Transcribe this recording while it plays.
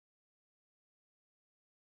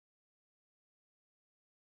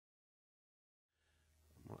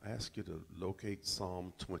ask you to locate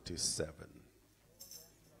Psalm 27.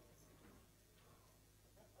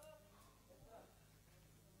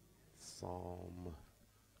 Psalm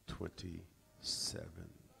 27.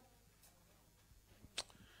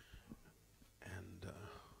 And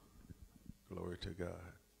glory to God.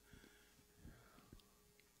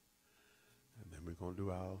 And then we're going to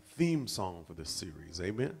do our theme song for this series.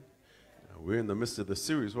 Amen. Now, we're in the midst of the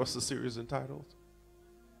series. What's the series entitled?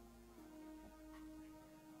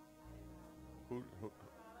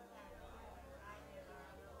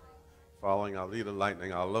 Following our leader,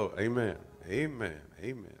 lightening our load. Amen. Amen.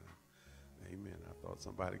 Amen. Amen. I thought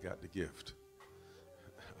somebody got the gift.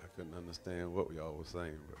 I couldn't understand what we all were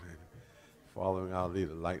saying, but following our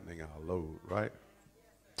leader, lightening our load, right?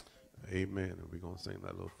 Amen. And we're going to sing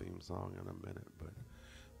that little theme song in a minute, but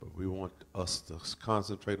we want us to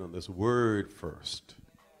concentrate on this word first.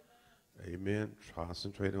 Amen.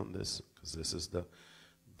 Concentrate on this, because this is the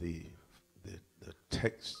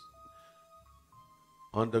text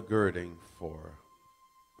undergirding for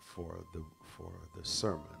the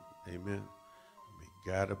sermon. Amen.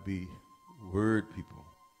 We gotta be word people.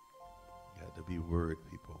 Got to be word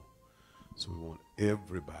people. So we want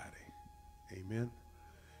everybody. Amen.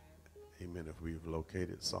 Amen. If we've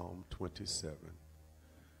located Psalm 27.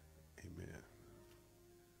 Amen.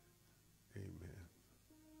 Amen.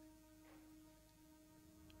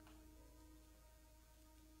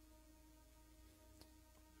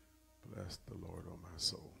 Bless the Lord, oh my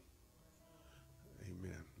soul.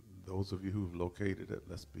 Amen. Those of you who've located it,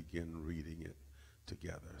 let's begin reading it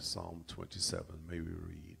together. Psalm 27, may we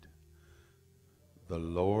read. The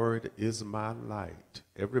Lord is my light,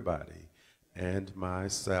 everybody, and my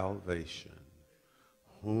salvation.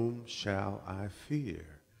 Whom shall I fear?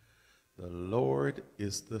 The Lord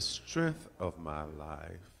is the strength of my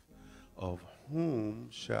life. Of whom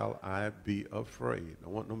shall I be afraid? I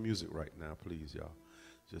want no music right now, please, y'all.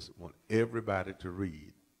 Just want everybody to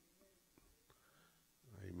read.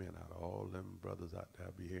 Amen. Out of all them brothers out there,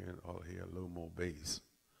 I'll be hearing a little more bass.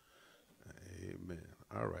 Amen.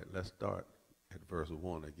 All right, let's start at verse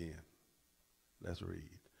 1 again. Let's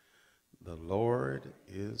read. The Lord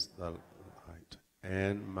is the light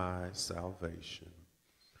and my salvation.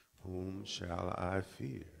 Whom shall I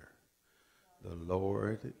fear? The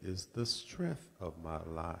Lord is the strength of my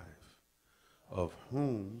life. Of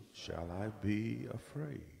whom shall I be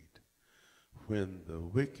afraid? When the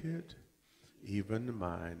wicked, even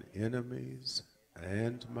mine enemies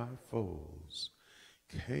and my foes,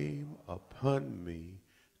 came upon me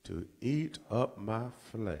to eat up my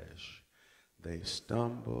flesh, they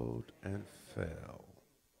stumbled and fell.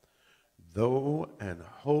 Though an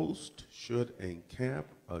host should encamp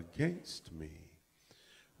against me,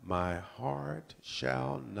 my heart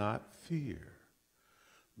shall not fear.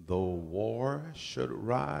 Though war should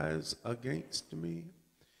rise against me,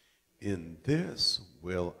 in this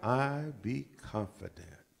will I be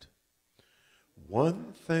confident.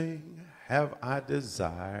 One thing have I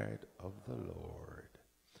desired of the Lord,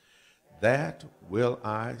 that will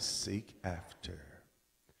I seek after,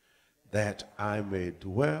 that I may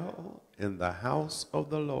dwell in the house of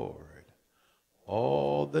the Lord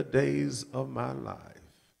all the days of my life,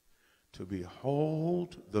 to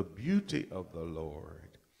behold the beauty of the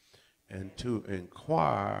Lord, and to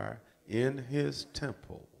inquire in his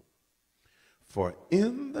temple. For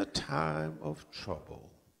in the time of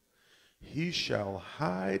trouble he shall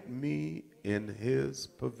hide me in his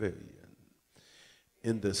pavilion.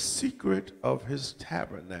 In the secret of his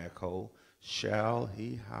tabernacle shall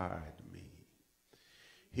he hide me.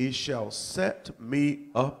 He shall set me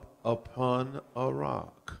up upon a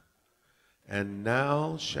rock, and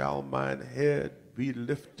now shall mine head be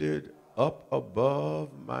lifted up above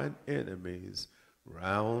mine enemies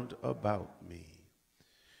round about me.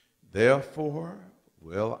 Therefore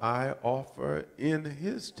will I offer in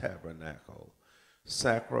his tabernacle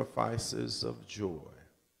sacrifices of joy.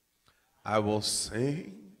 I will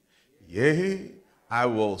sing, yea, I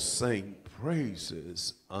will sing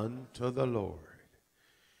praises unto the Lord.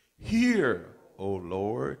 Hear, O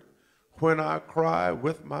Lord, when I cry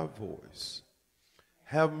with my voice.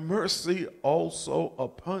 Have mercy also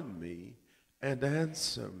upon me, and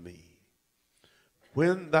answer me.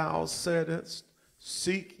 When thou saidest,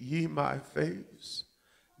 seek ye my face,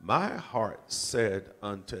 my heart said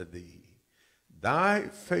unto thee, thy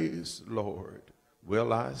face, Lord,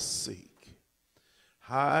 will I seek.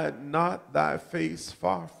 Hide not thy face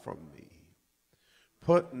far from me.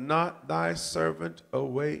 Put not thy servant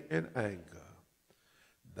away in anger.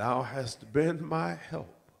 Thou hast been my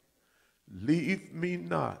help. Leave me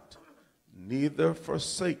not, neither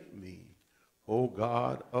forsake me, O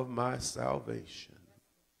God of my salvation.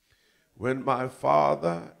 When my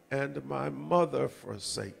father and my mother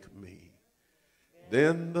forsake me,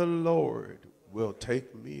 then the Lord will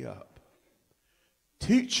take me up.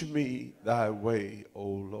 Teach me thy way, O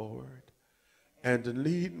Lord, and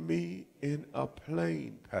lead me in a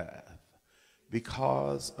plain path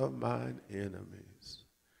because of mine enemies.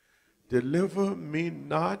 Deliver me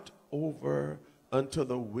not over unto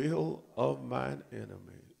the will of mine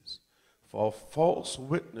enemies, for false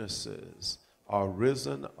witnesses are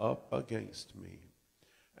risen up against me,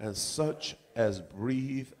 and such as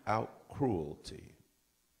breathe out cruelty.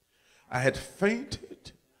 I had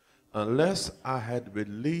fainted unless I had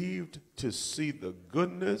believed to see the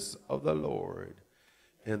goodness of the Lord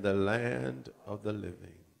in the land of the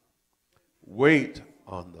living. Wait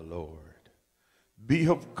on the Lord. Be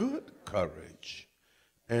of good courage,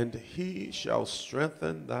 and he shall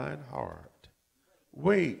strengthen thine heart.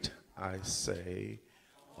 Wait, I say,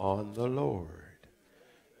 on the Lord.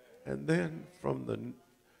 And then from the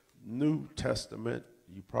New Testament,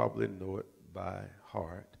 you probably know it by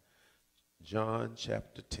heart, John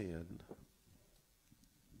chapter 10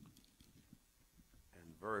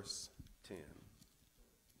 and verse 10.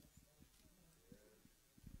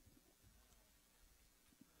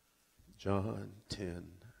 John 10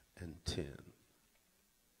 and 10.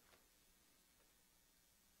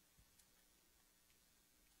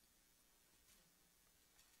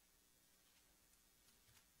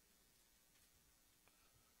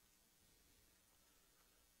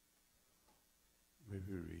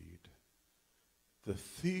 Maybe read. The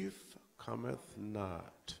thief cometh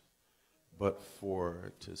not, but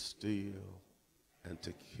for to steal and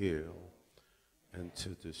to kill and to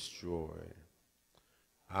destroy.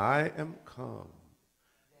 I am come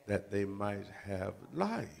that they might have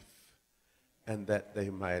life, and that they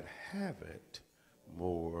might have it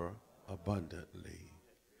more abundantly.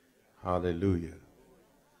 Hallelujah.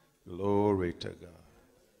 Glory to God.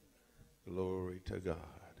 Glory to God.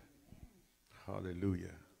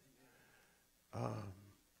 Hallelujah.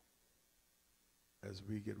 As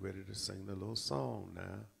we get ready to sing the little song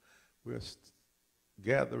now, we're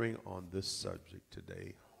gathering on this subject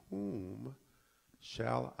today. Whom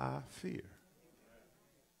shall I fear?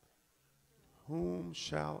 Whom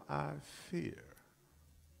shall I fear?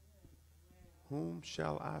 Whom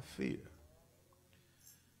shall I fear?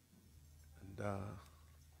 And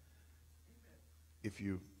if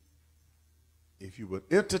you would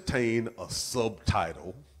entertain a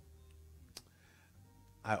subtitle,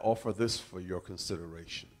 I offer this for your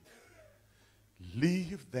consideration.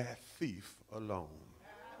 Leave that thief alone.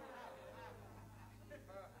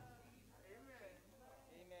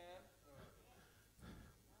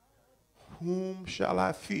 Whom shall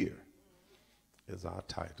I fear is our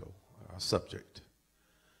title, our subject.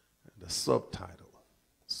 And the subtitle,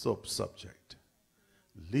 subject.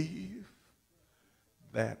 Leave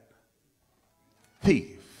that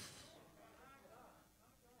thief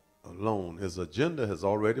alone. His agenda has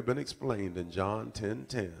already been explained in John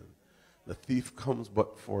 10:10. The thief comes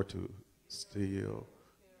but for to steal,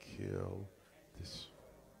 kill, this.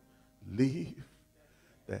 Leave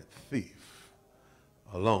that thief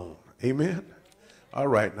alone. Amen. All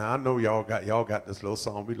right, now I know y'all got this little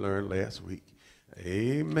song we learned last week.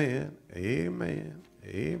 Amen. Amen.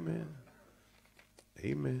 Amen.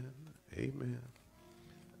 Amen. Amen.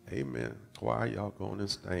 Amen. Choir, y'all go on and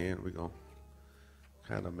stand. We're going to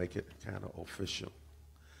kind of make it kind of official.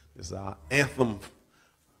 It's our anthem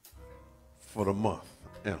for the month.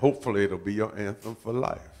 And hopefully it'll be your anthem for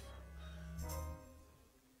life.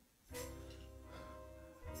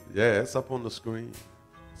 Yeah, it's up on the screen.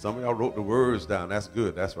 Some of y'all wrote the words down. That's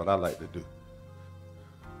good. That's what I like to do.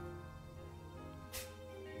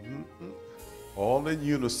 All in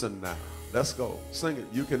unison now. Let's go. Sing it.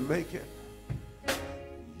 You can make it.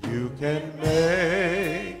 You can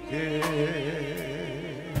make it.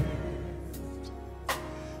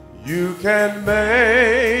 You can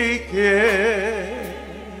make it.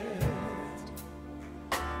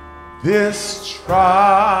 This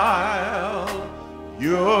trial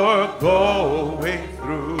you're going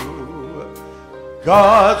through,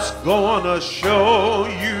 God's gonna show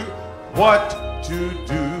you what to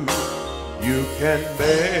do. You can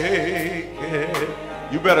make it.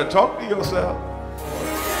 You better talk to yourself.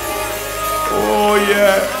 Oh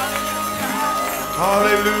yeah.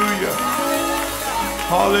 Hallelujah.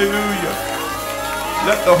 Hallelujah.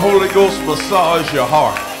 Let the Holy Ghost massage your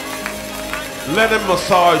heart. Let him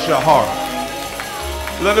massage your heart.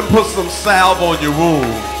 Let him put some salve on your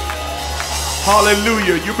wound.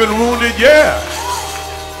 Hallelujah. You've been wounded, yeah.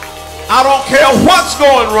 I don't care what's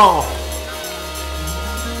going wrong.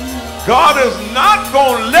 God is not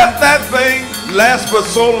going to let that thing last for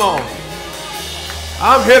so long.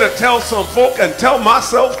 I'm here to tell some folk and tell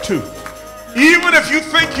myself too. Even if you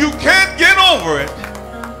think you can't get over it,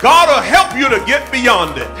 God will help you to get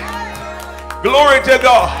beyond it. Glory to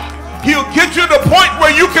God. He'll get you to the point where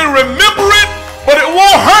you can remember it, but it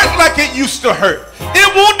won't hurt like it used to hurt.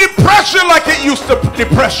 It won't depress you like it used to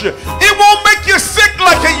depress you. It won't make you sick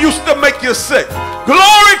like it used to make you sick.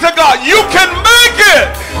 Glory to God. You can make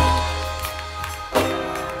it.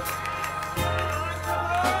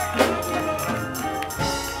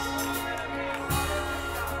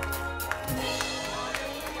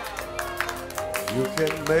 You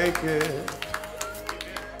can make it.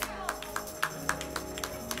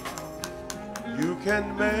 You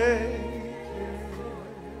can make it.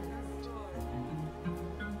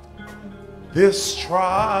 This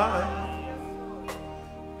trial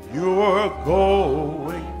you're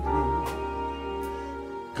going through,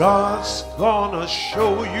 God's gonna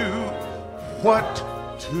show you what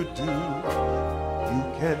to do. You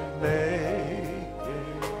can make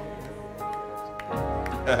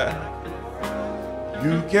it.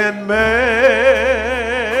 You can make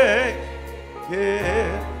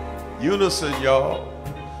it. Unison, y'all.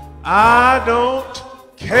 I don't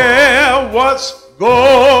care what's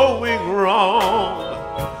going wrong.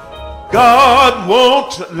 God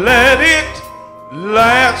won't let it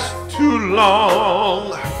last too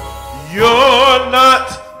long. You're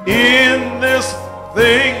not in this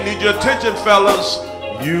thing. Need your attention, fellas.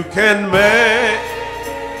 You can make.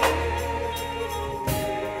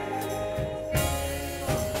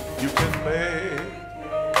 You can make.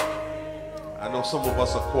 I know some of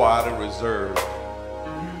us are quiet and reserved,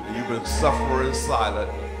 and you've been suffering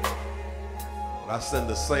silent. But I send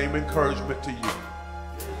the same encouragement to you.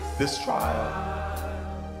 This trial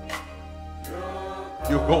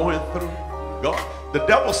you're going through, God, the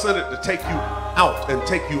devil sent it to take you out and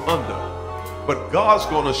take you under, but God's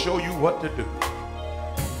going to show you what to do.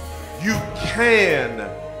 You can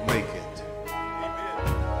make it.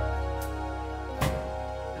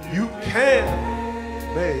 You can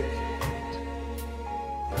make it.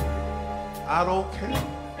 I don't care.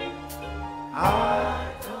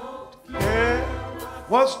 I don't care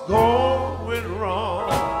what's going wrong.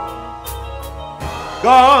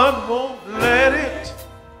 God won't let it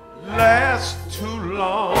last too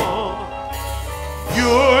long.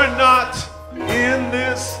 You're not in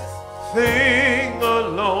this thing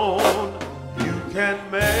alone. You can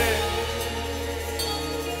make.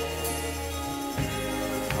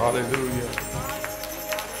 Hallelujah.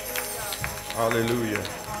 Hallelujah.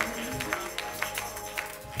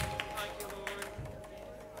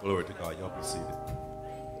 Glory to God. Y'all be seated.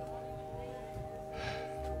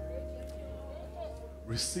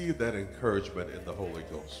 Receive that encouragement in the Holy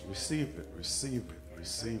Ghost. Receive it, receive it,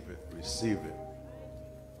 receive it, receive it.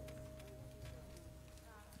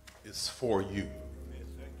 It's for you.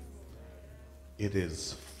 It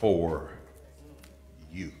is for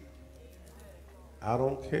you. I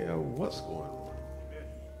don't care what's going on.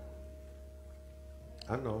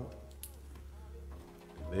 I know.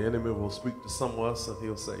 The enemy will speak to some of us and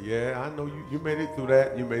he'll say, yeah, I know you made it through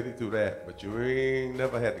that, you made it through that, but you ain't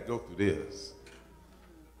never had to go through this.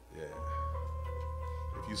 Yeah.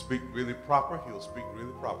 If you speak really proper, he'll speak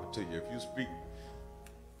really proper to you. If you speak,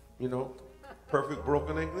 perfect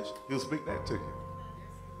broken English, he'll speak that to you.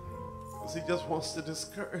 Because he just wants to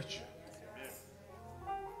discourage you.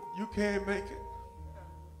 You can't make it.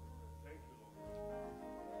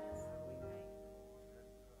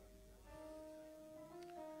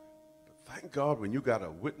 But thank God when you got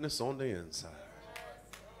a witness on the inside.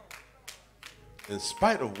 In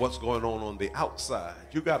spite of what's going on the outside,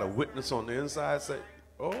 you got a witness on the inside say,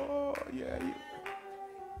 oh, yeah.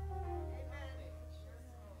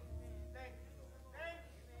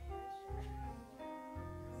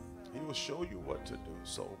 He will show you what to do.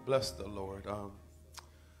 So bless the Lord.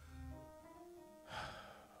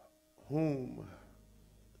 Whom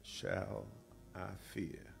shall I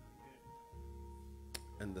fear?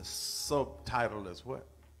 And the subtitle is what?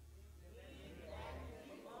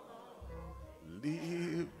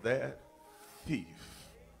 Leave that thief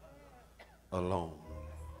alone.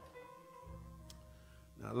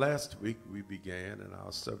 Now, last week we began, and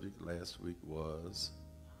our subject last week was,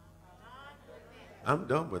 I'm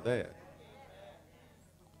done with that.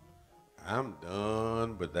 I'm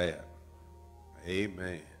done with that.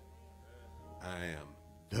 Amen. I am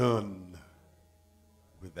done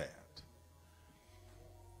with that.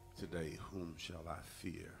 Today, whom shall I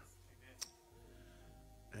fear?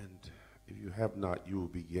 And if you have not, you will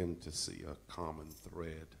begin to see a common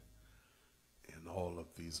thread in all of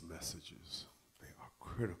these messages. They are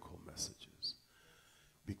critical messages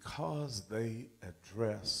because they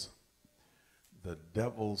address the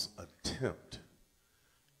devil's attempt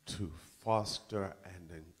to foster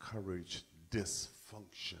and encourage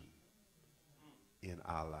dysfunction in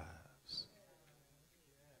our lives.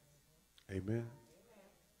 Amen.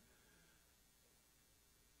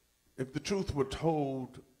 If the truth were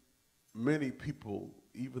told, many people,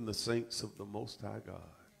 even the saints of the Most High God,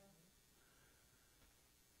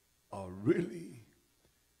 are really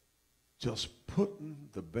just putting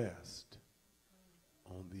the best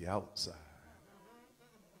on the outside,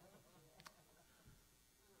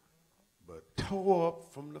 but toe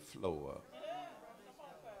up from the floor up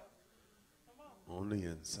on the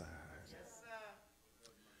inside.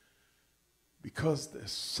 Because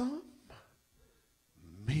there's some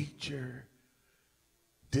major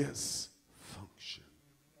dysfunction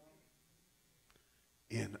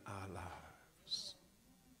in our lives.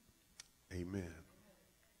 Amen.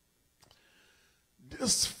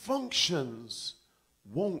 Dysfunctions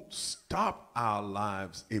won't stop our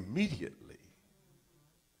lives immediately.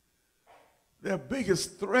 Their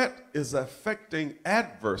biggest threat is affecting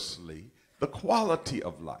adversely the quality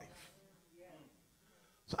of life.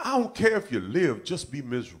 So I don't care if you live, just be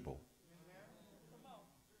miserable.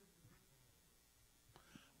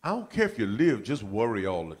 I don't care if you live, just worry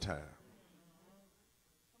all the time.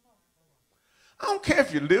 I don't care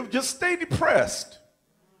if you live, just stay depressed.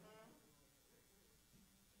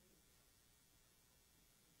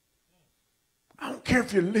 I don't care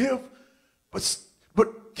if you live,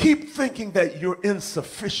 but keep thinking that you're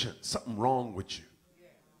insufficient. Something wrong with you.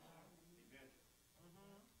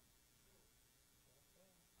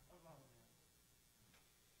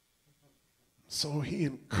 So he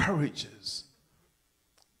encourages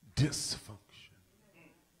dysfunction.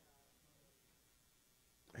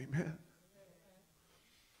 Amen.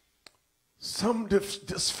 Some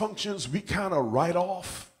dysfunctions we kind of write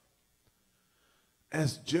off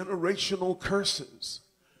as generational curses,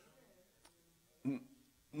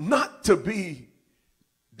 not to be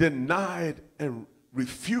denied and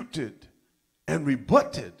refuted and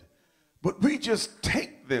rebutted, but we just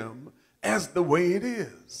take them as the way it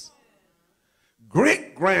is.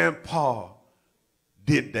 Great-grandpa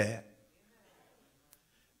did that,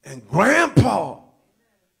 and grandpa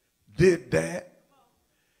did that.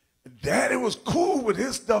 Daddy was cool with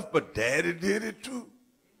his stuff, but daddy did it too.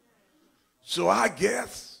 So I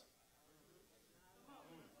guess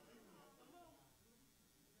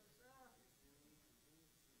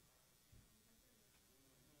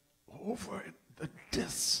over the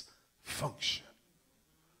dysfunction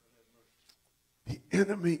the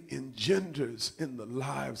enemy engenders in the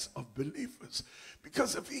lives of believers.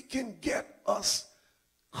 Because if he can get us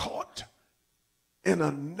caught in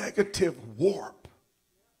a negative warp,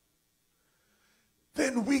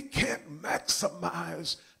 then we can't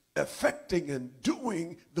maximize affecting and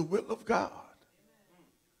doing the will of God.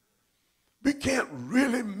 We can't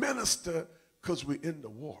really minister because we're in the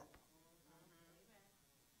warp.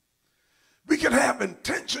 We can have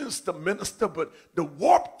intentions to minister, but the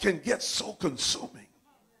warp can get so consuming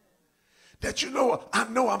that, I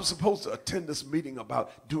know I'm supposed to attend this meeting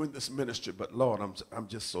about doing this ministry, but Lord, I'm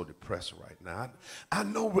just so depressed right now. I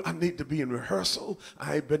know I need to be in rehearsal.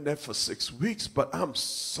 I ain't been there for 6 weeks, but I'm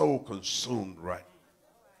so consumed right now.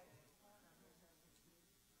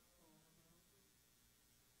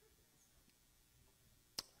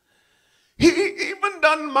 He even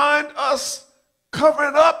doesn't mind us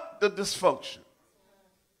covering up the dysfunction.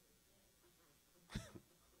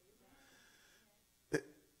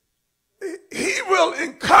 He will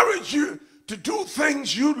encourage you to do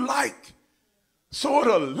things you like so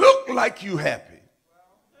it'll look like you happy.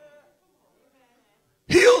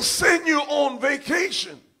 He'll send you on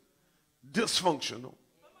vacation, dysfunctional,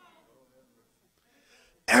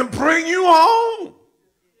 and bring you home.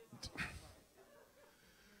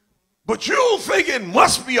 But you'll think it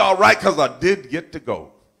must be all right because I did get to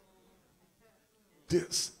go.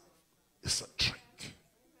 This is a trick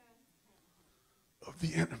of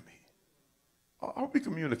the enemy. Are we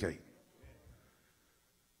communicating?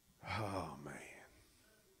 Oh, man.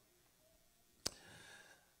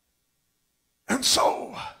 And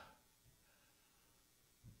so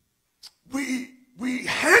we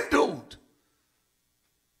handled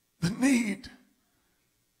the need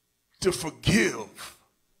to forgive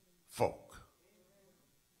folk.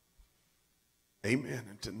 Amen.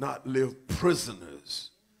 And to not live prisoners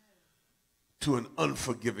to an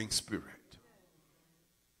unforgiving spirit.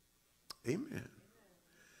 Amen.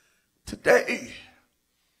 Today,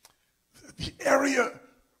 the area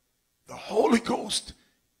the Holy Ghost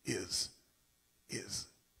is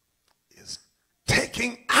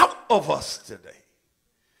taking out of us today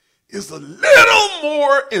is a little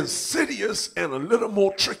more insidious and a little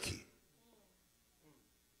more tricky.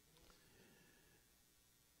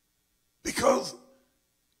 Because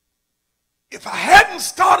if I hadn't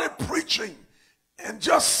started preaching and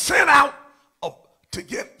just sent out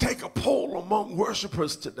take a poll among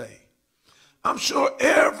worshipers today, I'm sure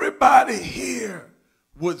everybody here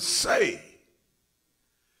would say,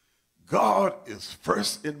 God is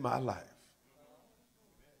first in my life.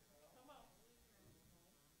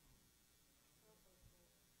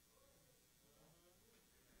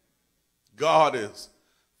 God is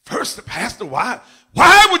first. Pastor, why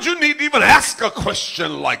would you need to even ask a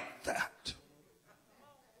question like that?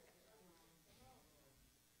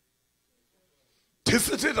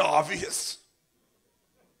 Isn't it obvious?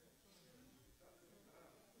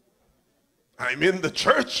 I'm in the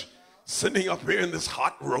church, sitting up here in this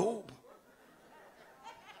hot robe.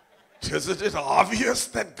 Isn't it obvious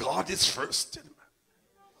that God is first in me?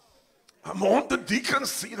 I'm on the deacon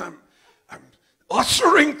seat. I'm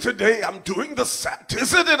ushering today. I'm doing the set.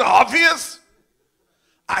 Isn't it obvious?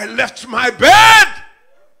 I left my bed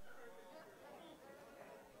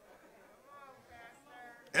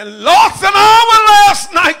and lost an hour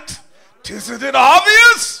last night. Isn't it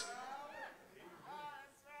obvious?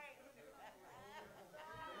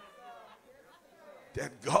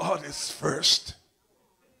 That God is first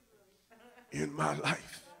in my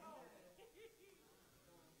life.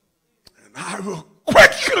 And I will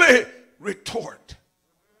quickly retort,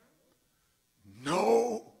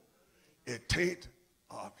 no, it ain't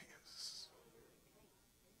obvious.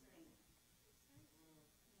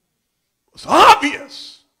 What's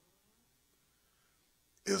obvious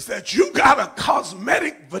is that you got a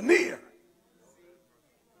cosmetic veneer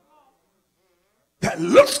that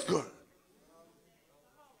looks good.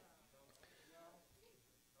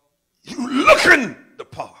 You looking the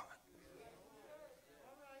part.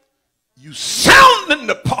 You sounding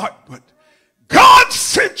the part, but God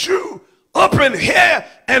sent you up in here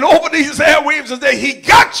and over these airwaves today. He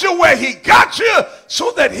got you where he got you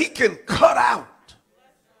so that he can cut out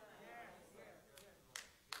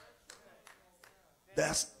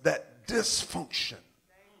that dysfunction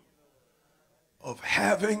of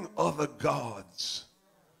having other gods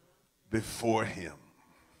before him.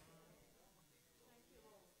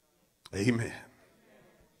 Amen.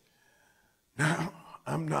 Now,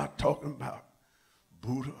 I'm not talking about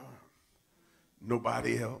Buddha,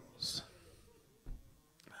 nobody else.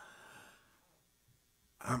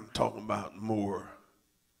 I'm talking about more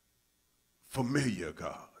familiar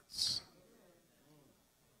gods.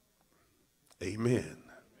 Amen.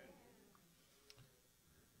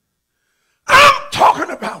 I'm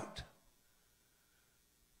talking about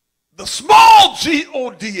the small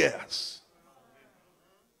gods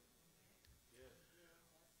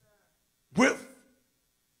with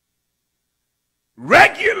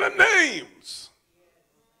regular names.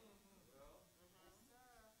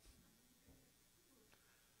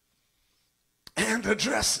 And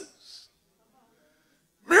addresses.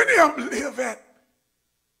 Many of them live at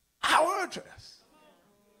our address.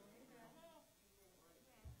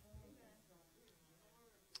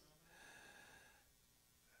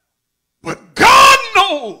 But God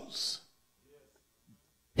knows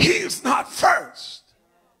he's not first.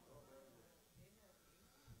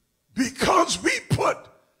 Because we put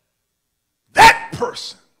that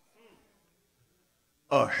person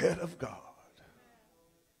ahead of God.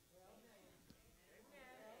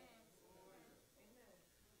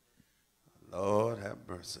 Lord have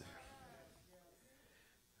mercy.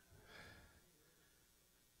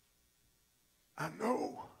 I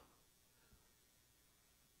know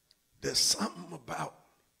there's something about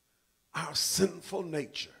our sinful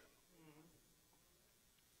nature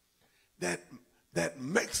that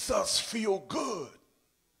makes us feel good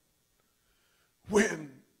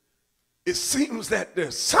when it seems that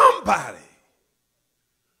there's somebody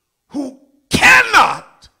who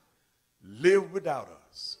cannot live without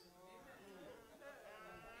us.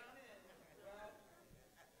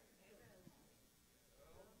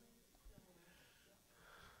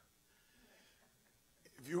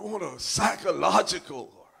 If you want a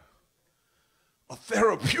psychological or a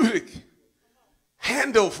therapeutic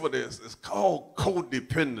handle for this, it's called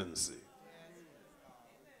codependency.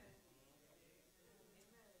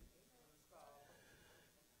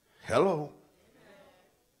 Hello.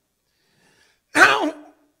 Now,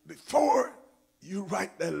 before you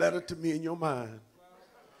write that letter to me in your mind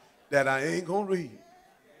that I ain't gonna read,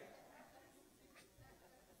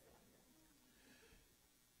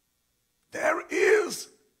 there is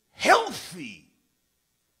healthy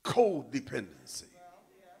codependency.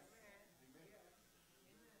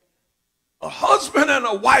 A husband and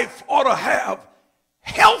a wife ought to have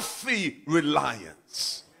healthy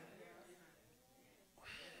reliance.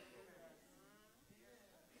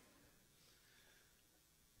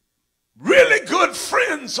 Really good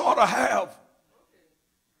friends ought to have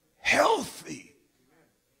healthy.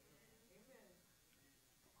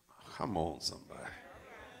 Come on, somebody.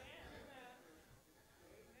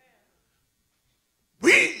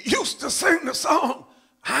 We used to sing the song,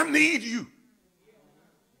 I need you.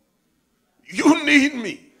 You need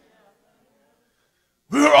me.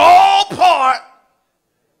 We're all part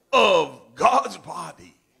of God's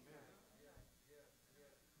body.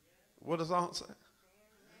 What does the song say?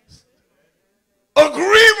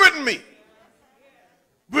 Agree with me.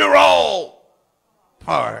 We're all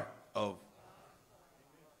part of.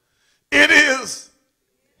 It is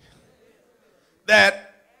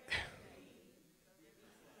that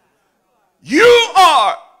you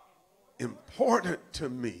are important to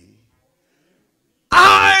me.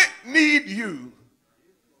 I need you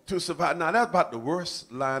to survive. Now that's about the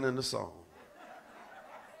worst line in the song.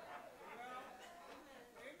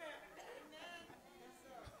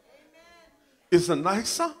 It's a nice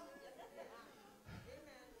song.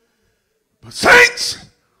 But saints,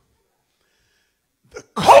 the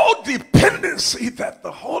codependency that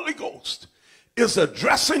the Holy Ghost is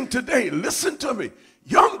addressing today, listen to me.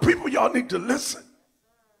 Young people, y'all need to listen.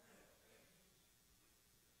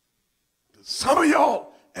 Some of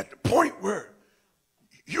y'all at the point where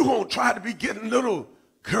you're going to try to be getting little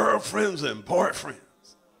girlfriends and boyfriends.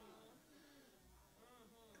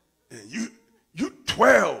 And you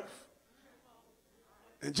 12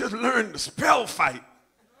 and just learn to spell fight.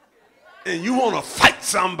 And you want to fight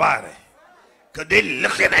somebody because they're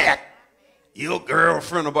looking at your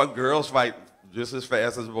girlfriend. About girls fight just as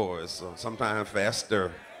fast as boys, so sometimes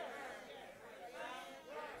faster.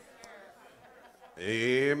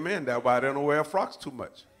 Amen. That's why they don't wear frocks too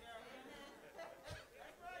much.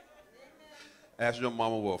 Ask your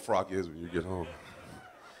mama what a frock is when you get home.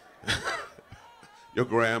 Your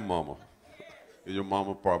grandmama. Your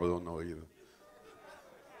mama probably don't know either.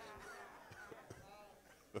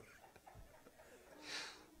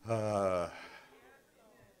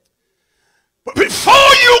 But before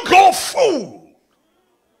you go fool,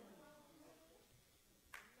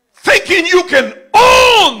 thinking you can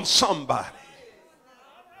own somebody,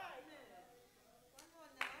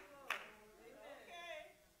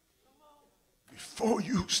 before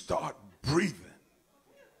you start breathing,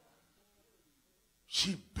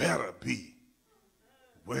 she better be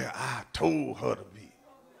where I told her to be,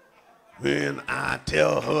 when I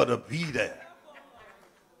tell her to be there.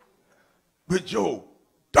 With your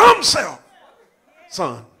dumb self,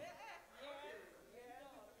 son.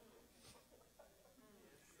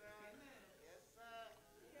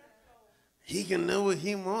 He can know what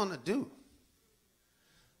he want to do,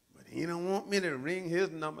 but he don't want me to ring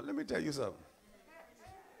his number. Let me tell you something.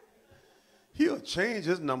 He'll change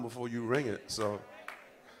his number before you ring it. So,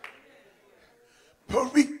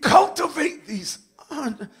 but we cultivate these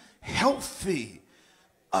unhealthy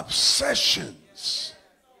obsessions.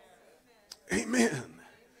 Amen.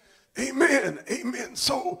 Amen. Amen.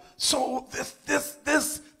 So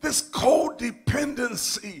this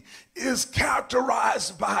codependency is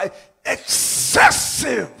characterized by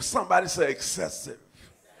excessive, somebody say excessive,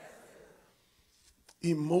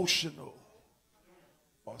 emotional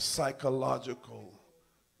or psychological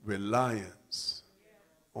reliance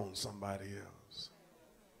on somebody else.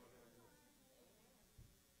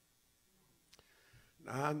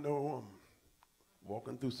 Now I know I'm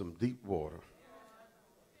walking through some deep water.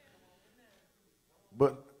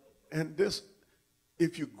 But, and this,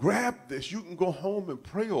 if you grab this, you can go home and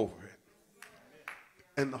pray over it.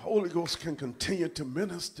 And the Holy Ghost can continue to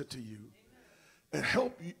minister to you and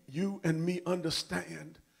help you and me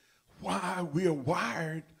understand why we are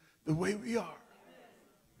wired the way we are.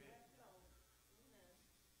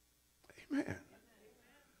 Amen.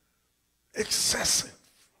 Excessive.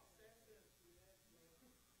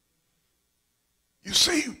 You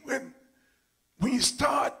see, when you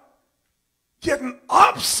start getting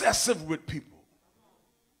obsessive with people,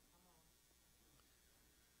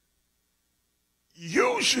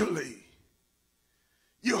 usually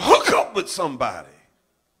you hook up with somebody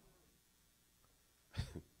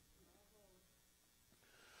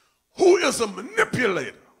who is a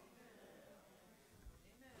manipulator.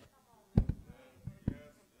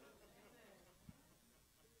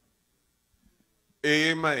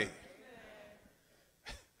 Amen.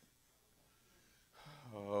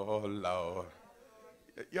 Oh, Lord.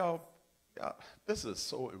 Y'all, this is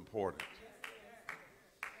so important.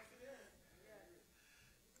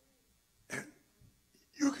 And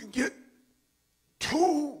you can get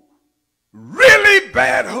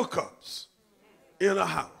bad hookups in a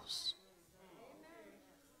house.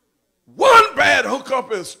 One bad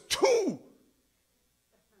hookup is two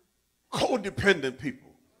codependent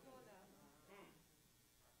people.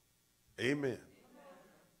 Amen.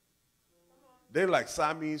 They're like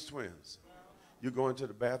Siamese twins. You go into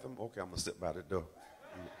the bathroom, okay, I'm going to sit by the door.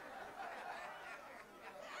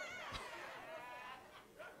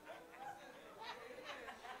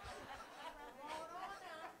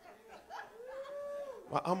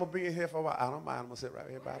 Well, I'm going to be in here for a while. I don't mind. I'm going to sit right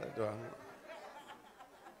here by the door.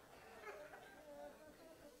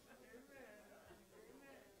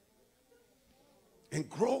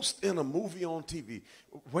 Engrossed in a movie on TV.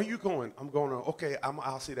 Where you going? I'm going on. Okay,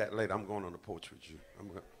 I'll see that later. I'm going on the porch with you.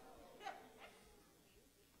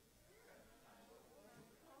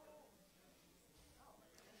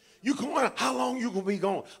 You going? How long you going to be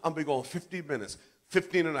gone? I'm going to be gone 50 minutes.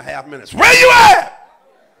 15 and a half minutes. Where you at?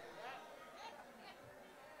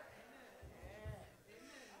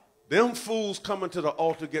 Them fools coming to the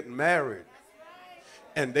altar getting married.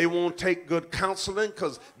 And they won't take good counseling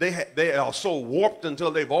because they are so warped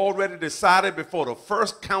until they've already decided before the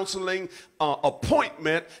first counseling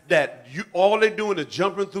appointment that all they're doing is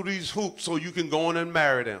jumping through these hoops so you can go in and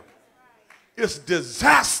marry them. It's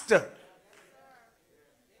disaster.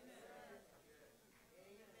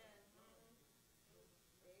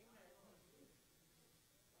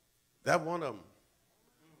 That one of them,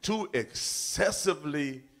 two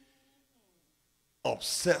excessively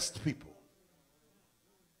obsessed people.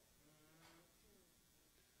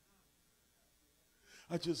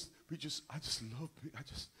 I just love people.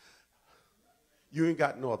 You ain't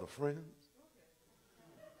got no other friends.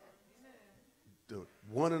 The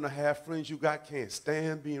 1.5 friends you got can't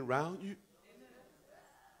stand being around you.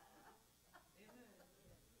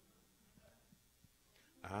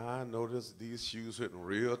 I notice these shoes fitting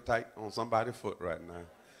real tight on somebody's foot right now,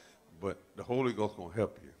 but the Holy Ghost gonna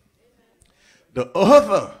help you. The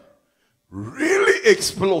other really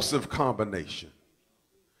explosive combination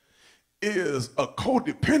is a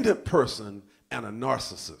codependent person and a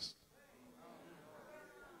narcissist.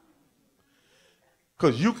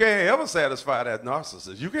 Because you can't ever satisfy that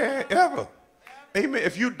narcissist. You can't ever. Amen.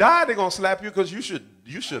 If you die, they're going to slap you because you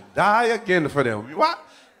should die again for them. What?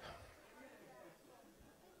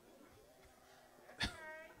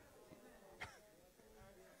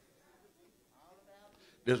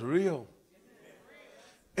 It's real.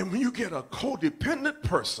 And when you get a codependent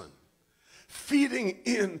person feeding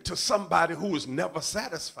into somebody who is never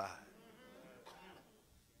satisfied,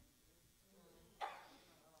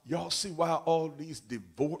 y'all see why all these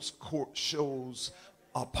divorce court shows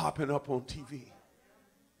are popping up on TV?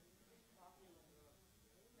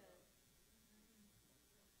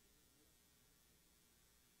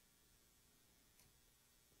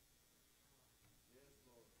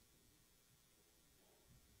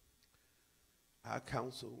 I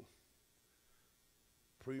counsel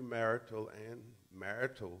premarital and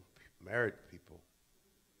married people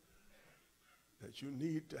that you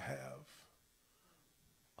need to have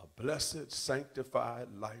a blessed, sanctified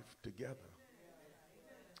life together.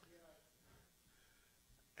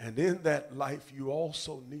 And in that life, you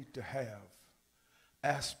also need to have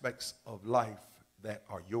aspects of life that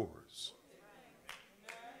are yours.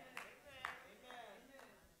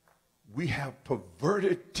 We have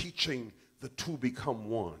perverted teaching the two become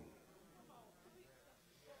one.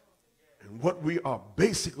 And what we are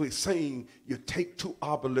basically saying, you take two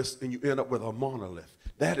obelisks and you end up with a monolith.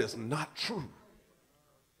 That is not true.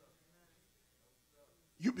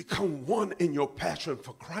 You become one in your passion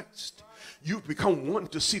for Christ. You become one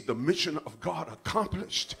to see the mission of God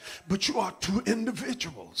accomplished. But you are two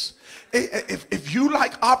individuals. If you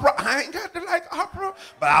like opera, I ain't got to like opera,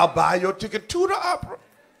 but I'll buy your ticket to the opera.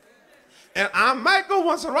 And I might go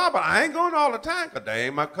once in a while, but I ain't going all the time because that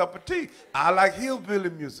ain't my cup of tea. I like hillbilly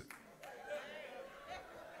music.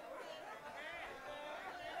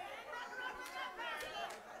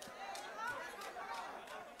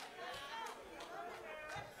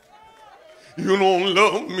 You don't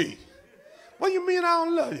love me. What do you mean I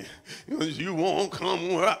don't love you? Because you won't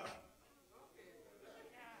come up.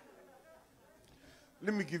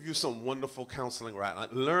 Let me give you some wonderful counseling right now.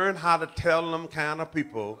 Learn how to tell them kind of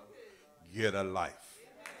people, get a life.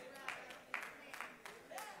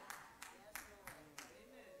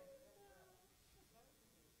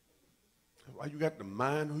 Why you got to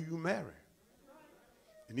mind who you marry.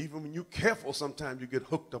 And even when you're careful, sometimes you get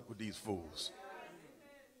hooked up with these fools.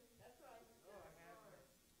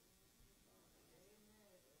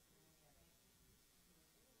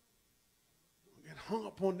 You get hung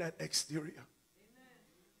up on that exterior.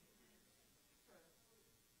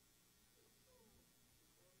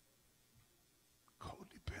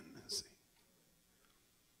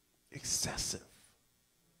 excessive.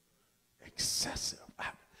 Excessive.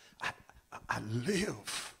 I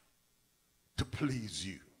live to please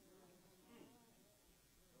you.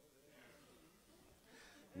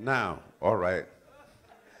 Now, all right,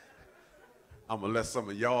 I'm going to let some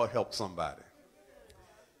of y'all help somebody.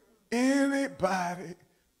 Anybody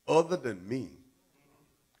other than me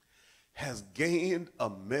has gained a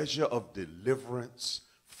measure of deliverance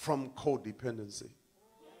from codependency?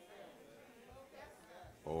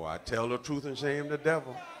 Oh, I tell the truth and shame the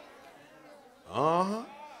devil. Uh-huh.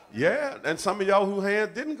 Yeah, and some of y'all whose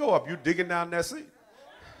hands didn't go up, you digging down that seat.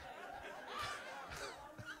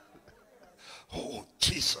 Oh,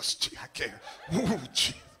 Jesus, I can't. Oh,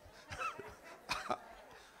 Jesus.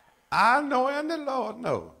 I know and the Lord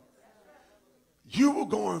know. You were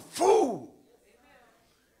going fool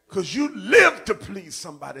because you lived to please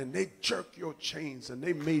somebody and they jerked your chains and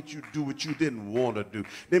they made you do what you didn't want to do.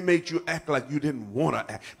 They made you act like you didn't want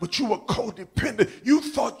to act, but you were codependent. You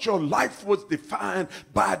thought your life was defined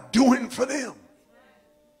by doing for them.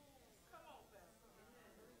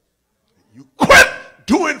 You quit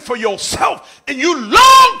doing for yourself, and you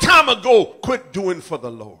long time ago quit doing for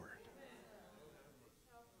the Lord.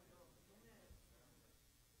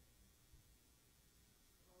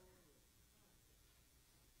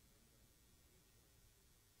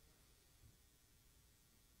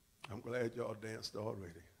 I'm glad y'all danced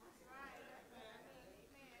already.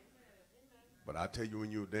 But I tell you,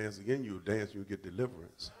 when you dance again, you dance, you get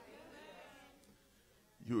deliverance.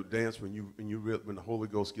 You dance when the Holy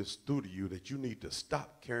Ghost gets through to you that you need to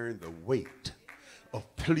stop carrying the weight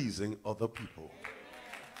of pleasing other people.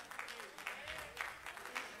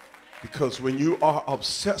 Because when you are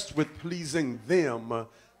obsessed with pleasing them,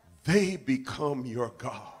 they become your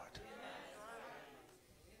God.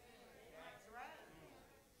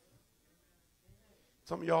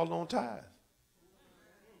 Some of y'all don't tithe.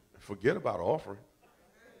 Forget about offering.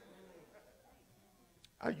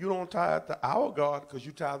 You don't tithe to our God because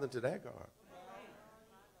you tithe into that God.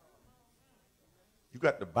 You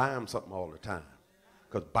got to buy them something all the time.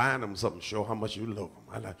 Because buying them something show how much you love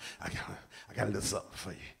them. I got a little something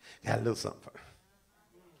for you. Got a little something for you.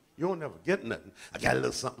 You don't never get nothing. I got a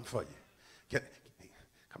little something for you.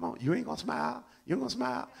 Come on, you ain't going to smile? You ain't going to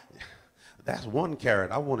smile? That's one carrot.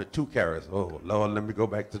 I wanted 2 carrots. Oh, Lord, let me go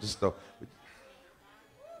back to the store.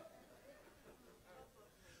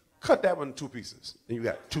 Cut that one in 2 pieces. And you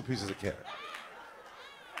got 2 pieces of carrot.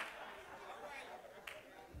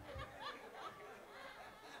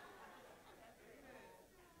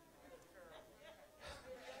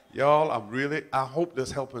 Y'all, I hope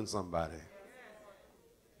this helping somebody.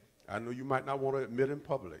 I know you might not want to admit in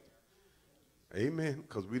public. Amen.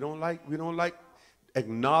 Because we don't like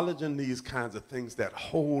acknowledging these kinds of things that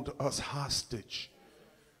hold us hostage.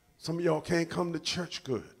 Some of y'all can't come to church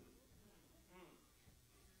good.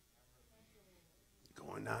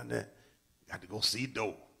 Going down there, got to go see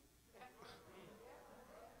Doe.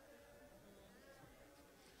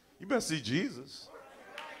 You better see Jesus.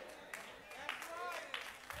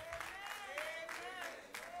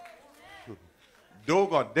 Doe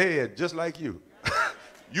got dead just like you.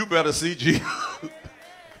 You better see Jesus.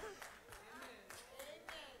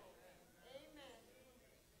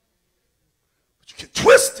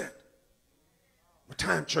 Twisted. What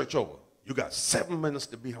time church over? You got 7 minutes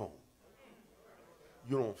to be home.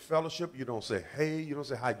 You don't fellowship. You don't say, hey. You don't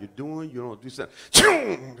say, how you doing? You don't do something.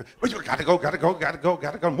 But you gotta go.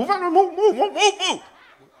 Move on, move.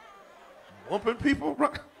 Bumping people.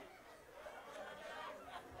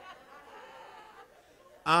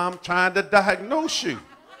 I'm trying to diagnose you.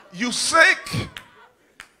 You sick.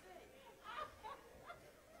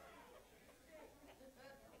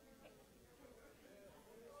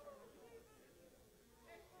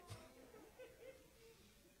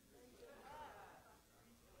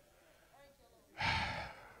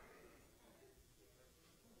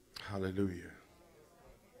 Hallelujah.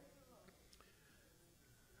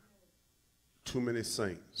 Too many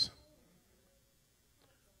saints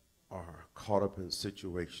are caught up in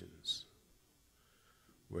situations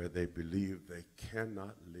where they believe they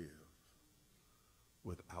cannot live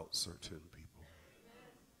without certain people.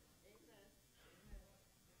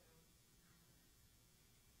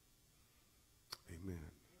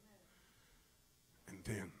 Amen. And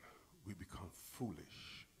then we become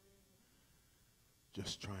foolish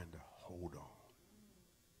just trying to hold on.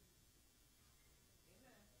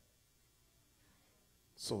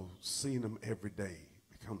 So seeing them every day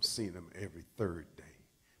becomes seeing them every 3rd day,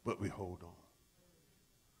 but we hold on.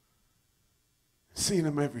 Seeing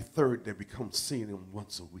them every 3rd day becomes seeing them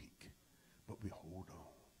once a week, but we hold on.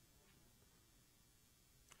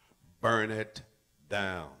 Burn it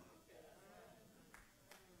down.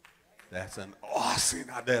 There's an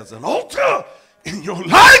altar in your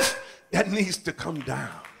life that needs to come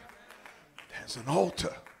down. There's an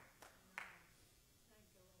altar.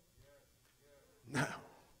 Now,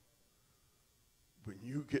 when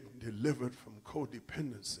you get delivered from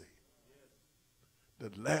codependency,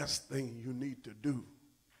 the last thing you need to do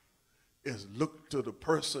is look to the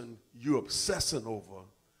person you're obsessing over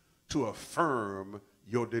to affirm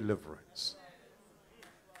your deliverance.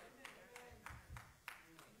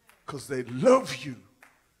 Because they love you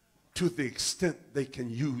to the extent they can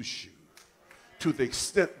use you, to the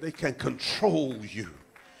extent they can control you,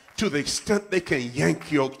 to the extent they can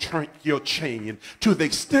yank your chain, to the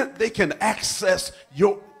extent they can access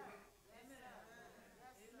your...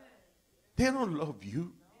 They don't love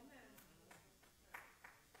you.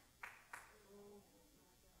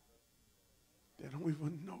 They don't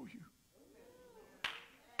even know you.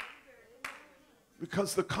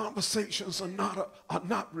 Because the conversations are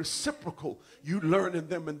not reciprocal. You learning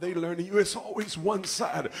them and they learning you. It's always one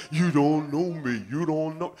side. You don't know me. You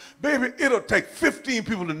don't know. Baby, it'll take 15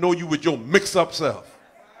 people to know you with your mix-up self.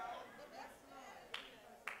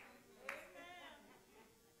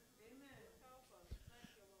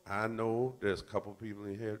 I know there's a couple people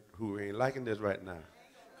in here who ain't liking this right now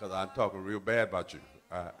because I'm talking real bad about you.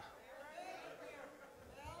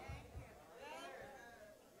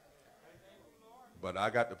 But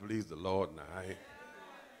I got to please the Lord now.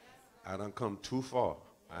 I done come too far.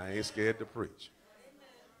 I ain't scared to preach.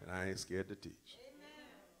 And I ain't scared to teach.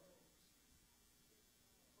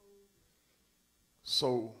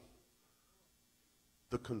 So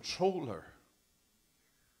the controller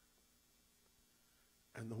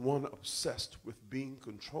and the one obsessed with being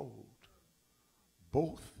controlled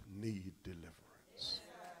both need deliverance.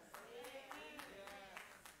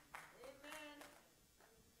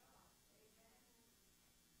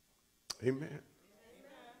 Amen.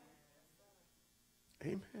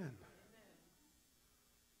 Amen.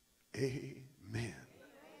 Amen.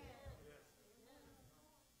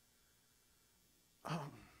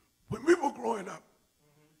 When we were growing up,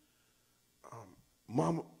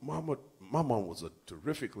 my mom was a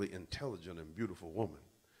terrifically intelligent and beautiful woman,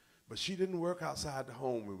 but she didn't work outside the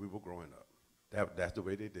home when we were growing up. That's the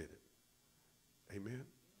way they did it. Amen.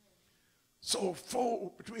 So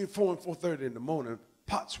between 4 and 4:30 in the morning,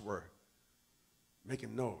 pots were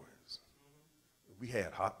making noise. We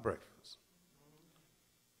had hot breakfast.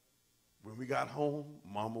 When we got home,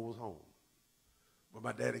 Mama was home. When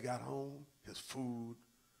my daddy got home, his food,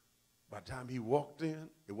 by the time he walked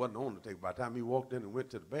in, it wasn't on the table. By the time he walked in and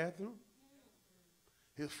went to the bathroom,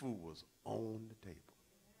 his food was on the table.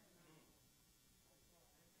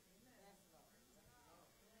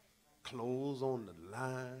 Clothes on the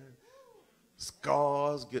line,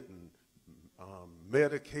 scars getting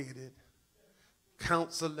medicated,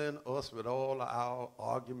 counseling us with all of our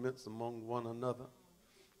arguments among one another.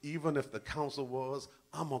 Even if the counsel was,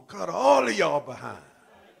 I'm going to cut all of y'all behind.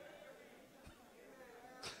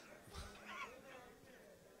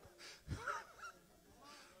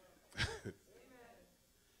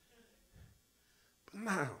 But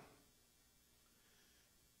now,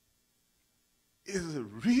 is it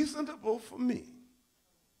reasonable for me?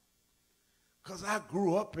 Because I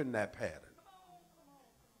grew up in that pattern.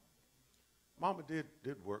 Mama did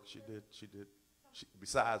work. She did.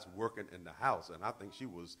 Besides working in the house, and I think she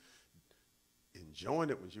was enjoying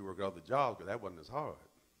it when she worked other jobs because that wasn't as hard.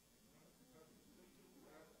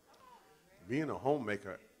 Being a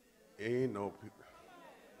homemaker ain't no...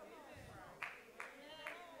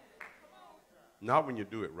 Not when you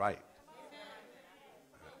do it right.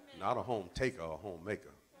 Not a home taker or a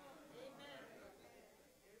homemaker.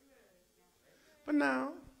 But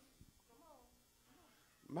now,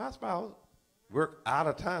 my spouse worked out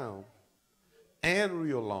of town and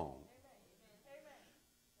real long.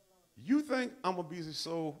 You think I'm going to be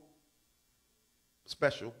so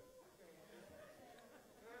special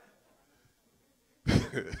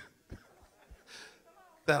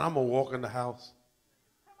that I'm going to walk in the house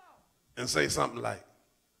and say something like,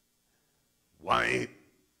 why ain't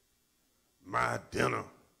my dinner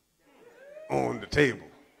on the table?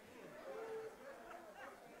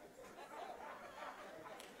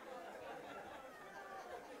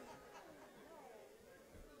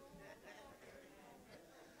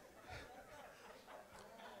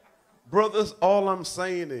 Brothers, all I'm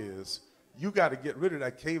saying is you got to get rid of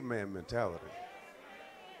that caveman mentality.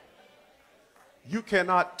 You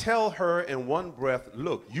cannot tell her in one breath,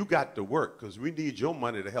 look, you got to work because we need your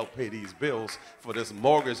money to help pay these bills for this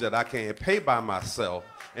mortgage that I can't pay by myself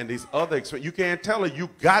and these other expenses. You can't tell her you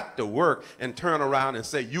got to work and turn around and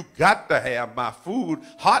say you got to have my food,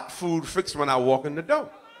 hot food, fixed when I walk in the door.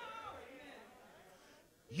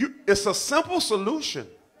 It's a simple solution.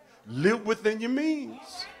 Live within your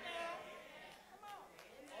means.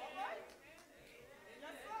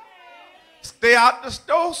 Stay out the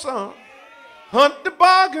store some. Hunt the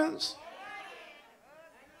bargains.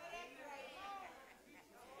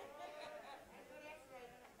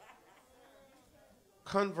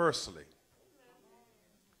 Conversely,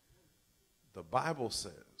 the Bible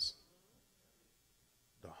says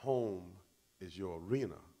the home is your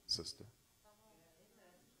arena, sister.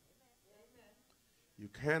 You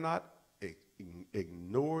cannot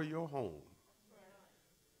ignore your home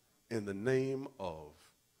in the name of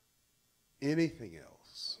anything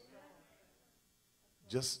else.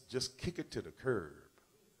 Just kick it to the curb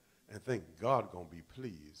and think God gonna be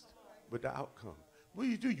pleased with the outcome. What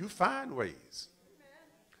do? You find ways.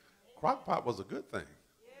 Crock pot was a good thing.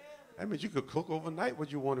 That means you could cook overnight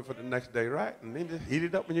what you wanted for the next day, right? And then just heat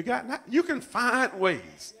it up when you got it. You can find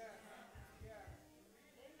ways.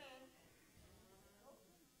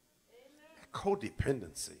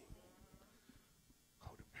 Codependency.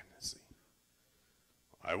 Codependency.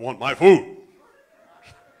 I want my food.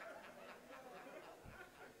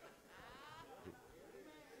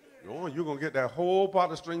 You're going to get that whole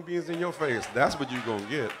pot of string beans in your face. That's what you're going to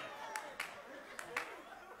get.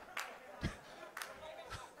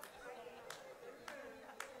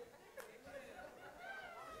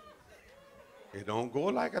 It don't go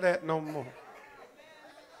like that no more.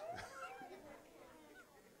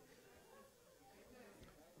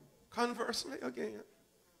 Conversely, again,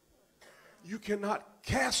 you cannot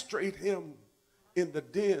castrate him in the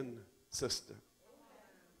den, sister,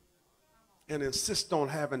 and insist on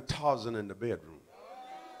having Tarzan in the bedroom.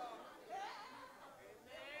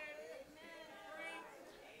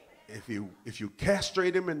 If you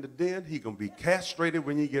castrate him in the den, he gonna be castrated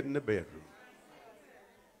when you get in the bedroom.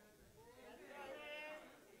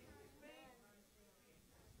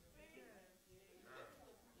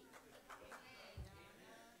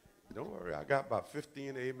 Don't worry, I got about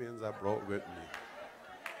 15 amens I brought with me.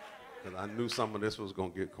 Because I knew some of this was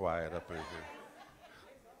going to get quiet up in here.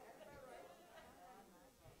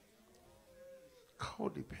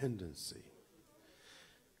 Codependency.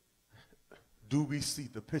 Do we see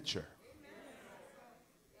the picture?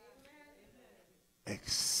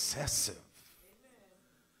 Excessive.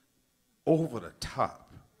 Over the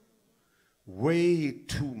top. Way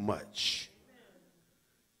too much.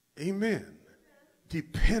 Amen.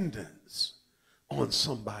 Dependence on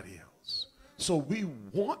somebody else. So we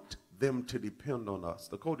want them to depend on us.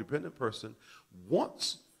 The codependent person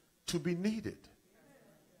wants to be needed.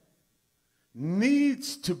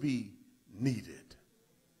 Needs to be needed.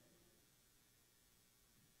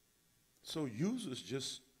 So users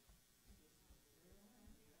just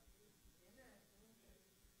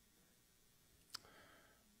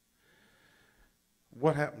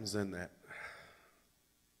what happens in that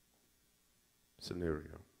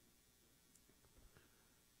scenario?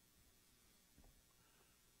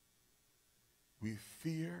 We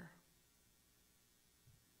fear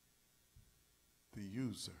the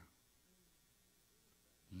user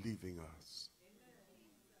leaving us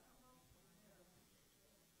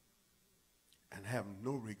and have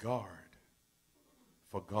no regard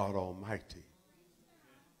for God Almighty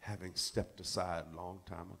having stepped aside a long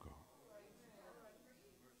time ago.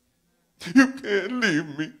 You can't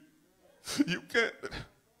leave me. You can't.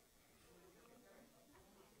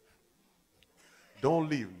 Don't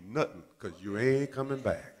leave nothing, because you ain't coming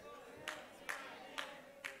back.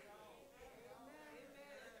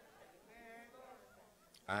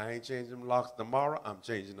 I ain't changing them locks tomorrow. I'm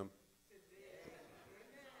changing them.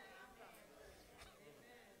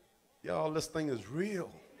 Y'all, this thing is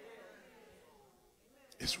real.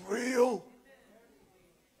 It's real.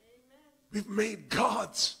 We've made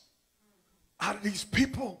gods out of these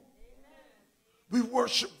people. We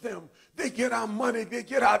worship them. They get our money. They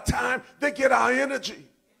get our time. They get our energy.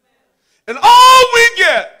 And all we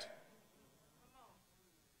get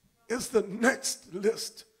is the next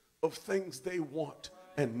list of things they want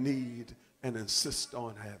and need and insist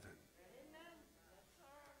on having.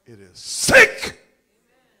 It is sick.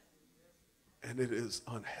 And it is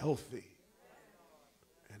unhealthy.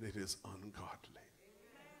 And it is ungodly.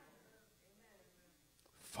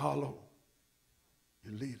 Follow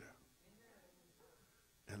your leader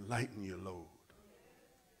and lighten your load.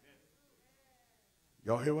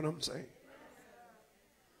 Y'all hear what I'm saying?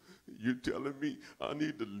 You telling me I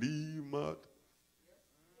need to leave my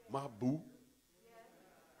boo?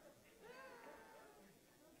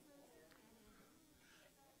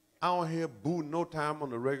 I don't hear boo no time on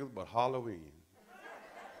the regular but Halloween.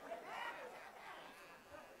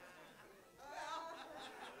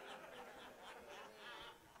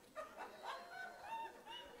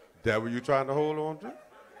 That what you trying to hold on to?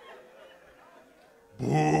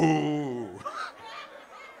 Boo.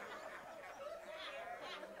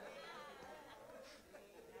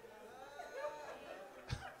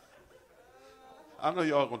 I know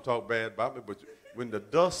y'all gonna talk bad about me, but when the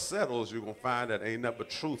dust settles, you're gonna find that ain't nothing but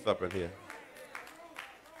truth up in here.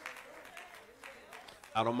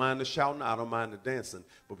 I don't mind the shouting, I don't mind the dancing,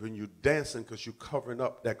 but when you're dancing because you're covering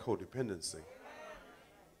up that codependency.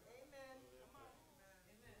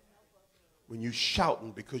 When you're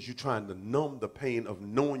shouting because you're trying to numb the pain of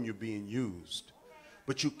knowing you're being used,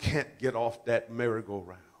 but you can't get off that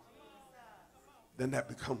merry-go-round, then that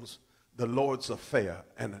becomes the Lord's affair,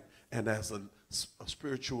 and as a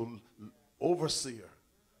spiritual overseer,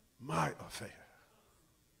 my affair.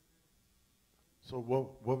 So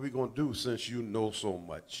what are we going to do since you know so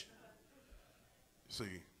much?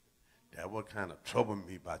 See, that what kind of troubled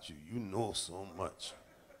me about you. You know so much.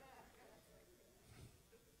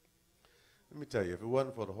 Let me tell you, if it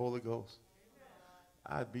wasn't for the Holy Ghost,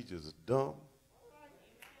 I'd be just dumb.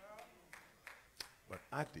 But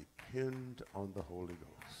I depend on the Holy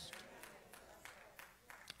Ghost.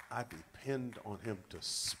 I depend on him to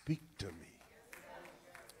speak to me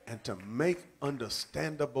and to make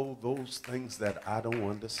understandable those things that I don't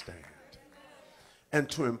understand, and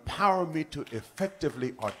to empower me to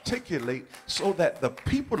effectively articulate so that the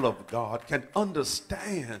people of God can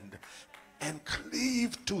understand and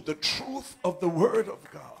cleave to the truth of the Word of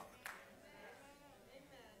God.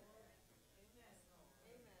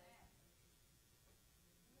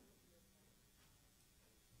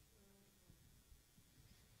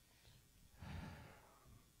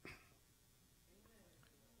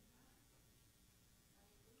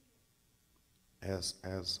 As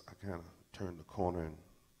I kind of turn the corner and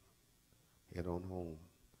head on home,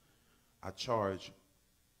 I charge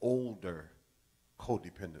older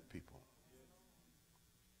codependent people.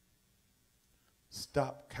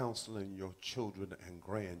 Stop counseling your children and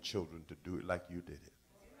grandchildren to do it like you did it.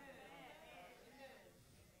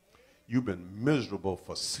 You've been miserable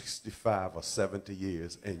for 65 or 70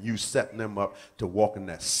 years, and you setting them up to walk in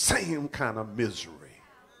that same kind of misery.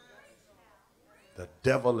 The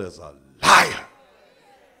devil is a liar.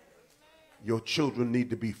 Your children need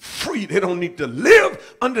to be free. They don't need to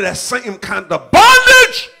live under that same kind of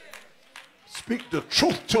bondage. Speak the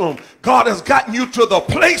truth to them. God has gotten you to the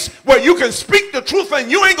place where you can speak the truth and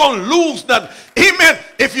you ain't going to lose nothing. Amen.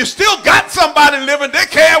 If you still got somebody living, they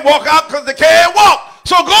can't walk out because they can't walk.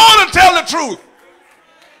 So go on and tell the truth.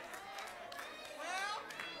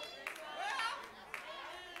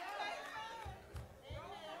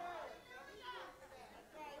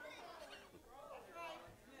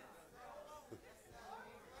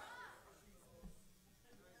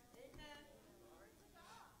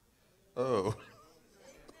 Oh.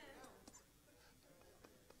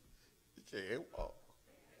 You can't walk.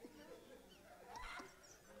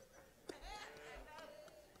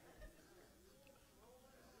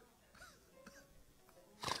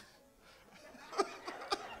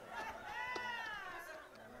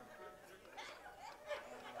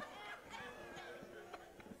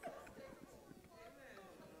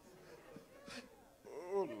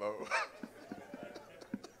 Oh, Lord.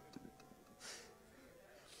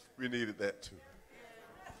 We needed that too.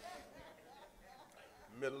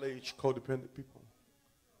 Middle-aged codependent people.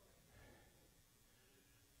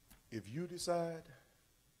 If you decide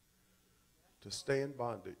to stay in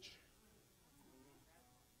bondage,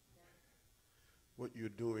 what you're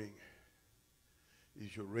doing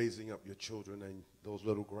is you're raising up your children and those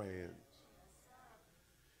little grands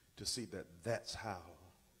to see that that's how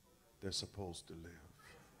they're supposed to live.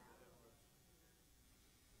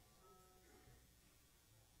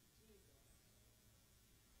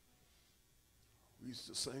 We used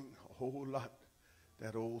to sing a whole lot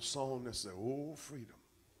that old song that said, "Oh, freedom.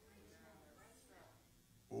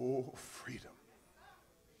 Oh, freedom.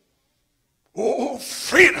 Oh,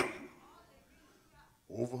 freedom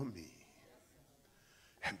over me.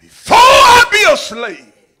 And before I be a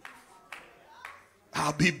slave,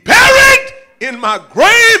 I'll be buried in my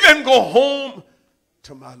grave and go home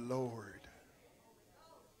to my Lord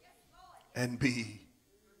and be."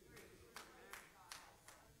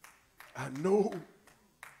 I know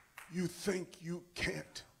you think you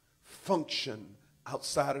can't function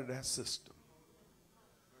outside of that system,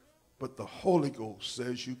 but the Holy Ghost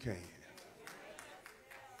says you can.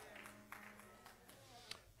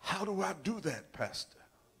 How do I do that, Pastor?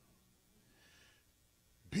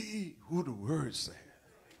 Be who the Word said.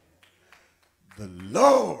 The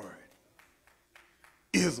Lord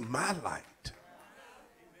is my light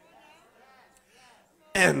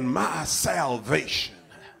and my salvation.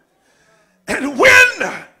 And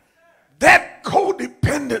when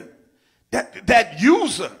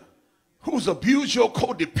abuser who's abused your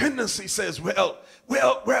codependency says, well,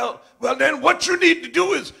 then what you need to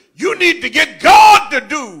do is you need to get God to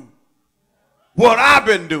do what I've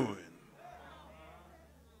been doing.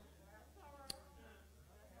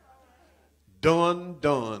 Done,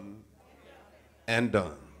 and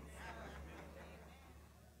done.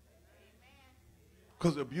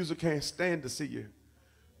 Because the abuser can't stand to see you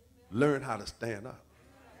learn how to stand up.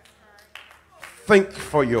 Think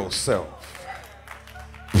for yourself.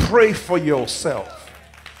 Pray for yourself.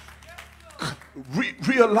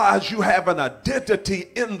 Realize you have an identity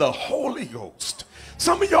in the Holy Ghost.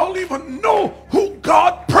 Some of y'all even know who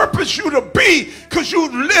God purposed you to be because you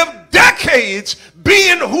lived decades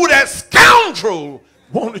being who that scoundrel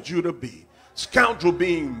wanted you to be. Scoundrel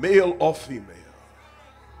being male or female.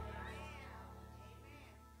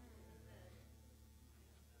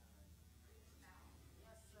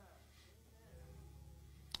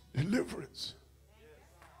 Deliverance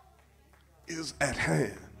is at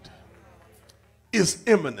hand, is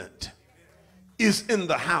imminent, is in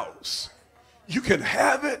the house. You can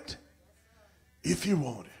have it if you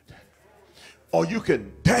want it. Or you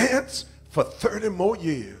can dance for 30 more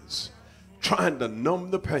years trying to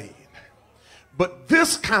numb the pain. But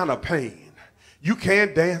this kind of pain, you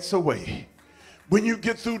can't dance away. When you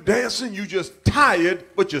get through dancing, you're just tired,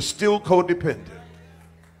 but you're still codependent.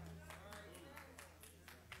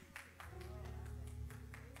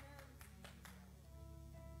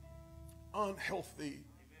 Unhealthy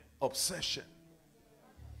obsession.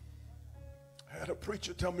 I had a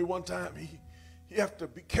preacher tell me one time he have to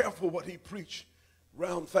be careful what he preach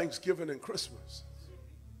around Thanksgiving and Christmas,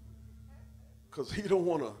 because he don't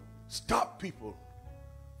want to stop people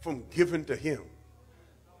from giving to him.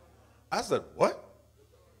 I said, what?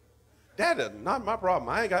 That is not my problem.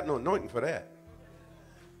 I ain't got no anointing for that.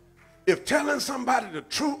 If telling somebody the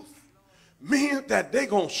truth means that they're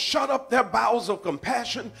going to shut up their bowels of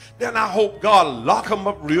compassion, then I hope God lock them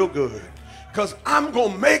up real good, because I'm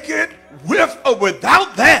going to make it with or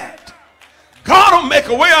without that. God will make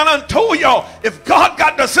a way. I done told y'all, if God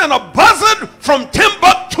got to send a buzzard from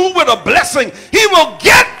Timbuktu with a blessing, he will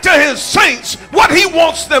get to his saints what he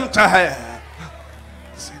wants them to have.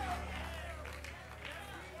 See?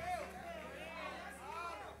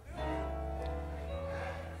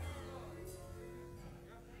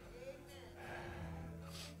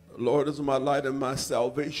 The Lord is my light and my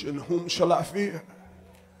salvation. Whom shall I fear?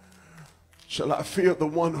 Shall I fear the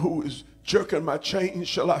one who is jerking my chains?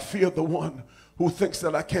 Shall I fear the one who thinks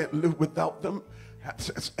that I can't live without them?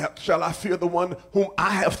 Shall I fear the one whom I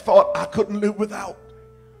have thought I couldn't live without?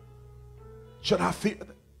 Should I fear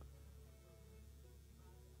them?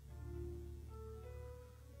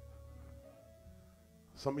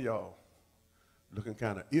 Some of y'all looking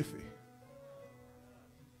kind of iffy.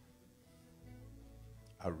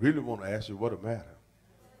 I really want to ask you what the matter.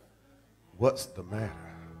 What's the matter?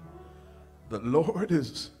 The Lord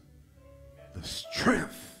is the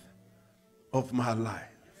strength of my life.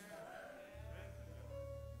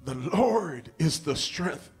 The Lord is the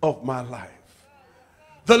strength of my life.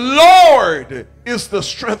 The Lord is the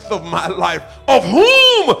strength of my life. Of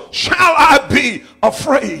whom shall I be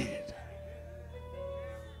afraid?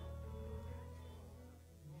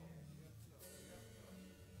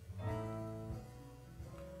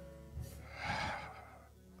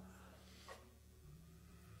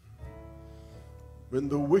 When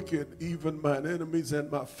the wicked, even mine enemies and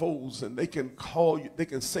my foes, and they can call you, they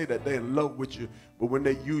can say that they're in love with you, but when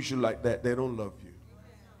they use you like that, they don't love you.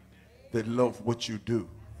 They love what you do.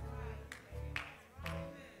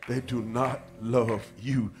 They do not love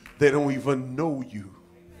you. They don't even know you.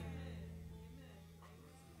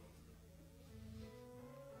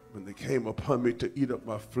 When they came upon me to eat up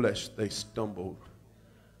my flesh, they stumbled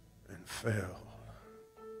and fell.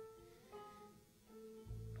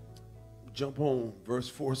 Jump on. Verse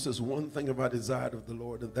 4 says, one thing have I desired of the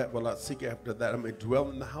Lord, and that will I seek after, that I may dwell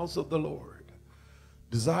in the house of the Lord.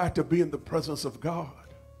 Desire to be in the presence of God.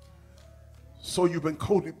 So you've been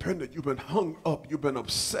codependent, you've been hung up, you've been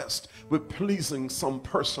obsessed with pleasing some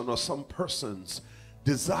person or some persons.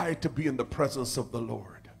 Desire to be in the presence of the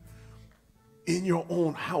Lord. In your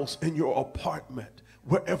own house, in your apartment,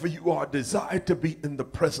 wherever you are, desire to be in the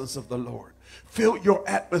presence of the Lord. Fill your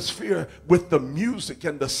atmosphere with the music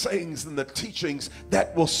and the sayings and the teachings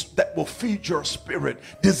that will feed your spirit.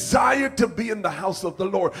 Desire to be in the house of the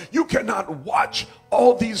Lord. You cannot watch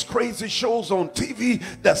all these crazy shows on TV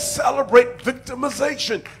that celebrate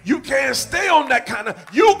victimization. You can't stay on that kind of.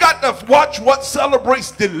 You got to watch what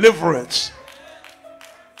celebrates deliverance.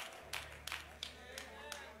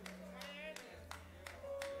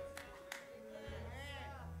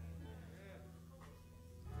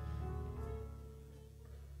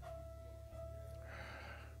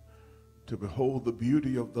 to behold the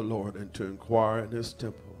beauty of the Lord and to inquire in his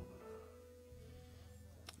temple.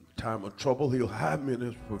 In time of trouble, he'll hide me in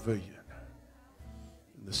his pavilion.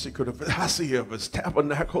 In the secret of his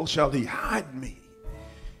tabernacle shall he hide me.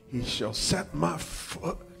 He shall set me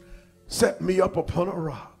up upon a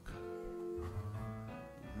rock.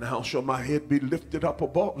 Now shall my head be lifted up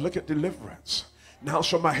above. Look at deliverance. Now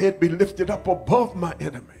shall my head be lifted up above my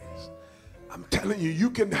enemies. I'm telling you, you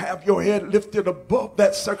can have your head lifted above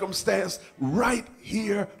that circumstance right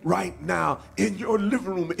here, right now, in your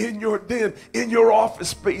living room, in your den, in your office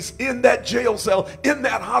space, in that jail cell, in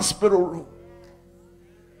that hospital room.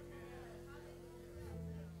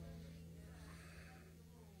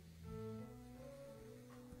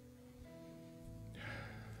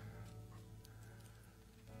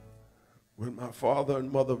 When my father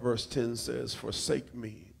and mother, verse 10 says, forsake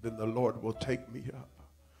me, then the Lord will take me up.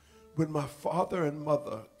 When my father and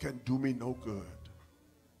mother can do me no good.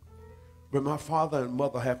 When my father and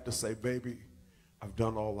mother have to say, baby, I've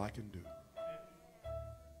done all I can do.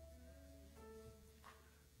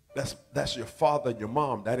 That's your father and your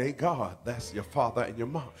mom. That ain't God. That's your father and your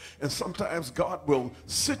mom. And sometimes God will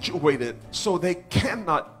situate it so they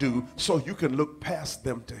cannot do, so you can look past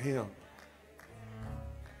them to him.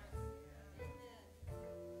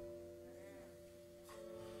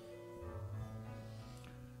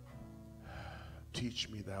 Teach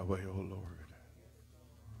me thy way, O Lord.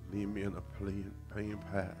 Lead me in a plain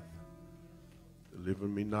path. Deliver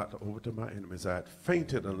me not over to my enemies. I had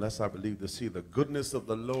fainted unless I believed to see the goodness of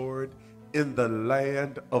the Lord in the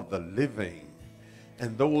land of the living.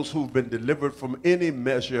 And those who've been delivered from any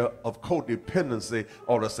measure of codependency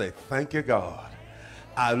ought to say, thank you, God.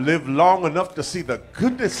 I lived long enough to see the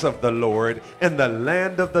goodness of the Lord in the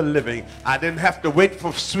land of the living. I didn't have to wait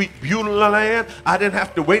for sweet Beulah land. I didn't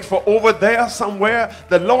have to wait for over there somewhere.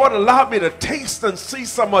 The Lord allowed me to taste and see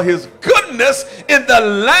some of his goodness in the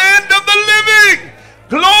land of the living.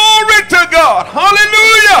 Glory to God.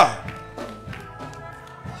 Hallelujah.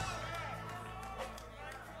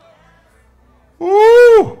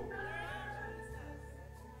 Ooh.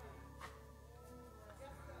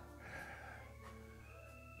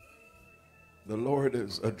 The Lord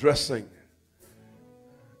is addressing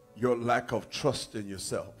your lack of trust in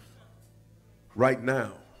yourself. Right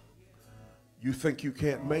now, you think you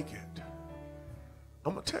can't make it.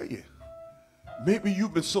 I'm going to tell you, maybe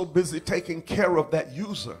you've been so busy taking care of that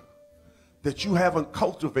user that you haven't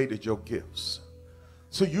cultivated your gifts.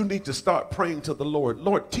 So you need to start praying to the Lord.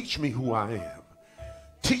 Lord, teach me who I am.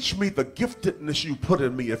 Teach me the giftedness you put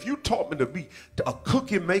in me. If you taught me to be a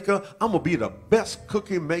cookie maker, I'm going to be the best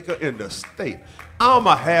cookie maker in the state. I'm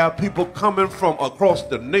going to have people coming from across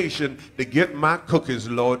the nation to get my cookies,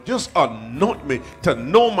 Lord. Just anoint me to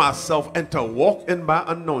know myself and to walk in my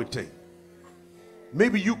anointing.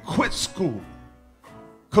 Maybe you quit school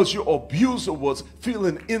because your abuser was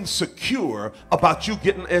feeling insecure about you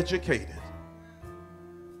getting educated.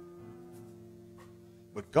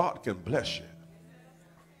 But God can bless you.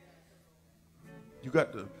 You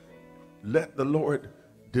got to let the Lord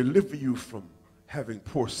deliver you from having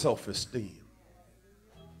poor self-esteem,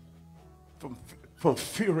 from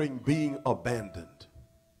fearing being abandoned.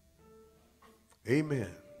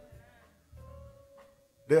 Amen.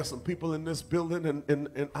 There are some people in this building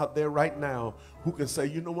and out there right now who can say,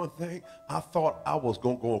 you know one thing, I thought I was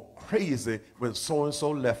going to go crazy when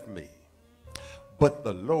so-and-so left me. But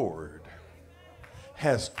the Lord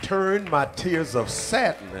has turned my tears of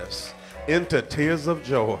sadness into tears of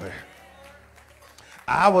joy.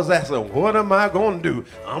 I was asking, what am I going to do?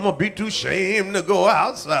 I'm going to be too ashamed to go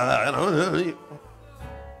outside.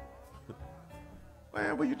 Man,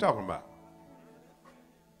 what are you talking about?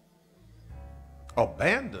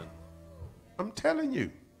 Abandoned? I'm telling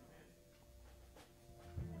you.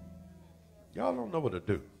 Y'all don't know what to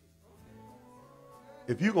do.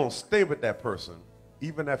 If you're going to stay with that person,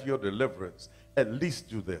 even after your deliverance, at least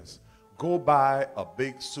do this. Go buy a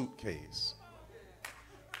big suitcase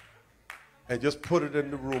and just put it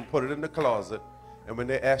in the room, put it in the closet, and when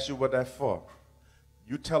they ask you what that's for,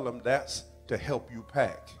 you tell them that's to help you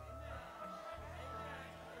pack.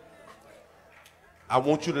 I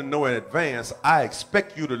want you to know in advance, I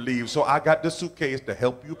expect you to leave, so I got the suitcase to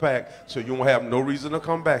help you pack so you won't have no reason to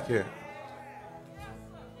come back here.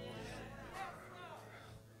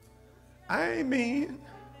 I ain't mean,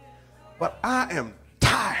 but I am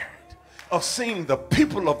tired of seeing the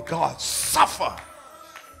people of God suffer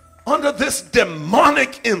under this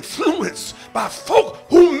demonic influence by folk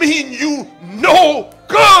who mean you no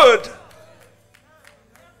good.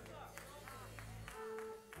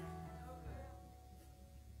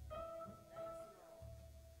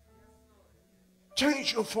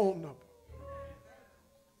 Change your phone number.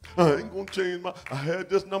 I ain't going to change I had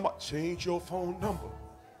this number. Change your phone number.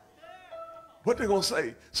 What they going to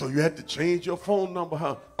say? So you had to change your phone number,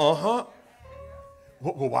 huh? Uh-huh.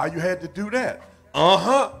 Well, why you had to do that?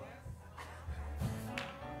 Uh-huh.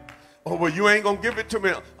 Oh, well, you ain't going to give it to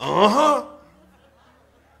me. Uh-huh.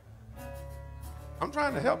 I'm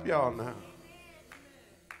trying to help y'all now.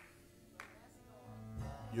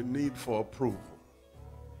 Your need for approval.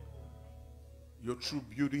 Your true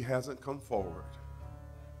beauty hasn't come forward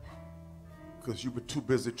because you were too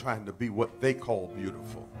busy trying to be what they call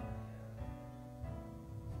beautiful.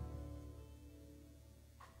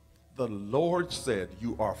 The Lord said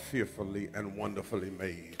you are fearfully and wonderfully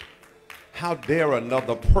made. How dare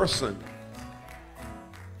another person?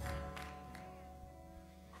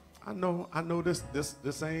 I know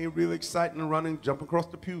this ain't really exciting, running, jump across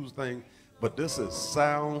the pews thing, but this is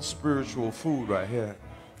sound spiritual food right here.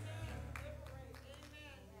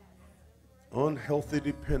 Unhealthy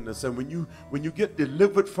dependence. And when you get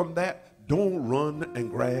delivered from that, don't run and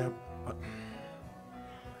grab.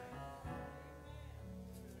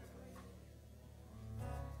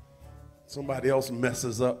 Somebody else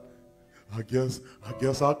messes up. I guess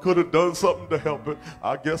I could have done something to help it.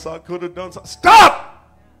 I guess I could have done something. Stop!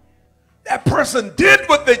 That person did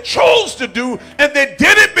what they chose to do, and they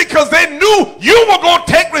did it because they knew you were going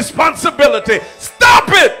to take responsibility. Stop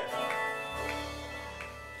it!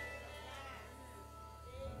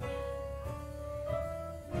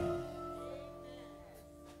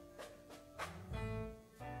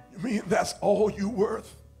 You mean that's all you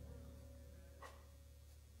worth?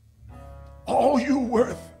 All you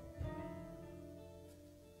worth?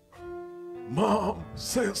 Mom,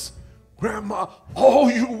 sis, grandma,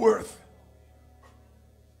 all you worth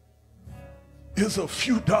is a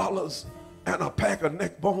few dollars and a pack of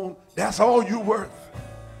neck bone. That's all you worth.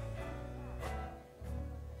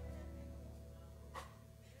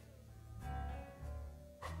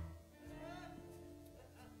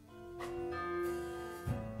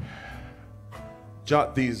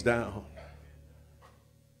 Jot these down.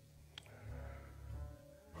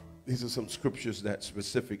 These are some scriptures that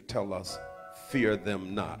specific tell us, fear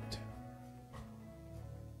them not.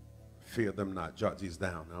 Fear them not. Jot these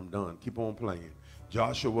down. I'm done. Keep on playing.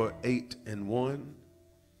 Joshua 8:1.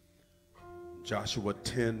 Joshua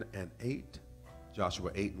 10:8.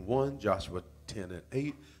 Joshua 8:1. Joshua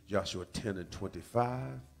 10:8. Joshua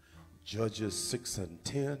 10:25. Judges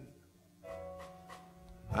 6:10.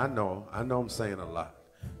 I know I'm saying a lot.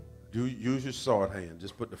 Use your sword hand.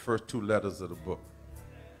 Just put the first two letters of the book.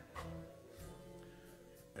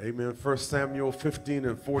 Amen. 1 Samuel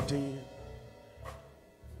 15:14.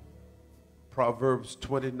 Proverbs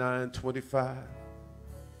 29:25.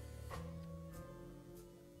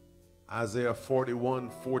 Isaiah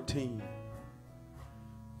 41:14.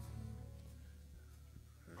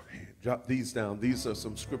 Jot these down. These are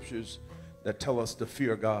some scriptures that tell us to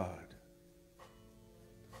fear God.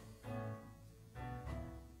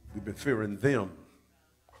 We've been fearing them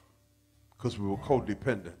because we were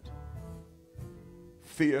codependent.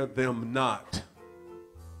 Fear them not.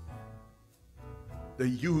 They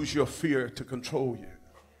use your fear to control you.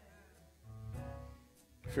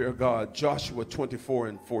 Fear God. Joshua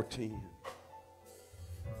 24:14.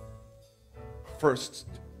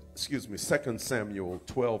 2 Samuel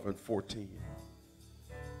 12:14.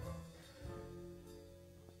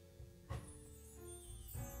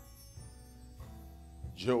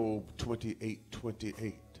 Job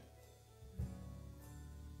 28:28.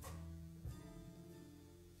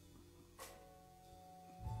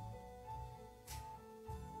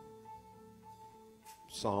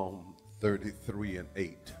 Psalm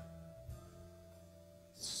 33:8.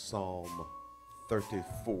 Psalm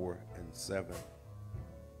 34:7.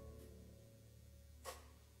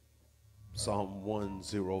 Psalm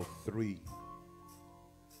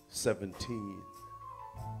 103:17.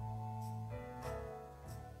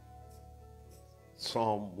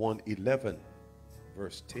 Psalm 111,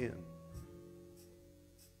 verse 10.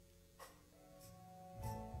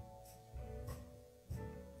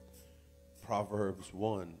 Proverbs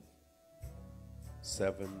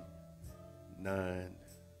 1:7, 9,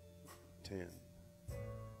 10.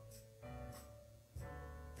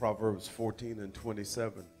 Proverbs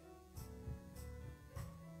 14:27.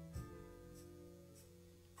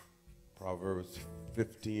 Proverbs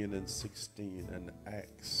 15:16, and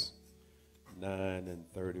Acts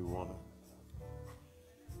 9:31.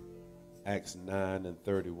 Acts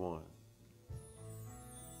 9:31.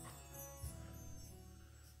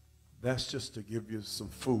 That's just to give you some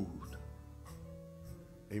food.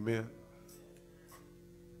 Amen.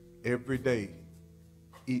 Every day,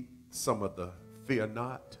 eat some of the fear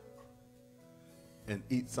not, and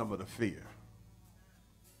eat some of the fear.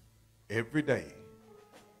 Every day,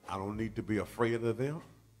 I don't need to be afraid of them.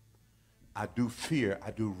 I do fear,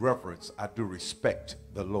 I do reverence, I do respect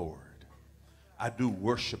the Lord. I do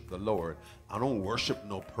worship the Lord. I don't worship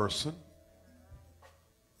no person.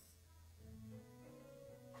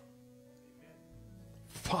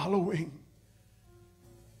 Following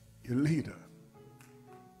your leader,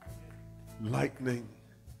 lightening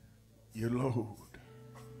your load.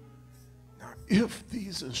 Now, if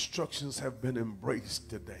these instructions have been embraced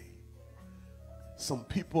today, some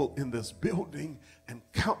people in this building and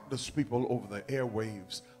countless people over the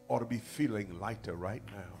airwaves ought to be feeling lighter right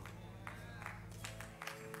now.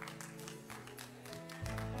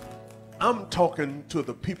 I'm talking to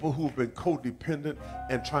the people who've been codependent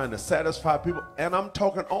and trying to satisfy people, and I'm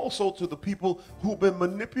talking also to the people who've been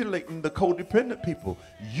manipulating the codependent people.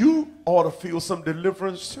 You ought to feel some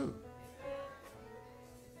deliverance too.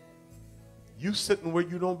 You sitting where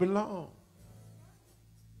you don't belong.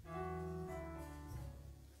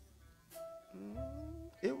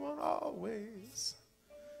 It won't always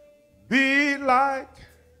be like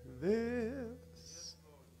this.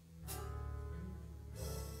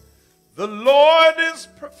 The Lord is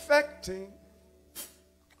perfecting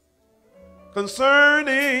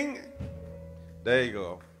concerning, there you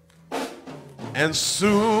go, and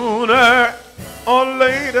sooner or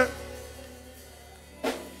later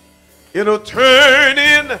it'll turn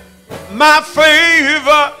in my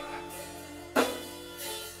favor.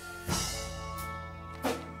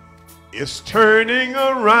 It's turning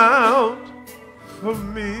around for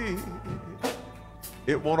me.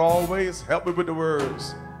 It won't always, help me with the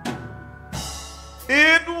words.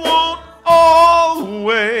 It won't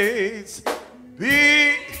always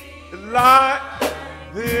be like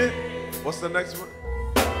this. What's the next one?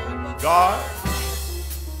 God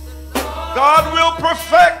will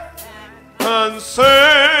perfect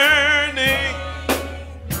concerning.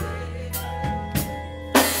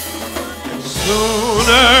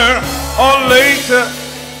 Sooner or later,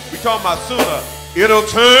 we talking about sooner, it'll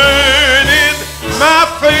turn in my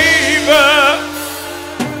favor.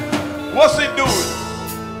 What's it doing?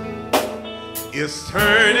 It's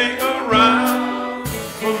turning around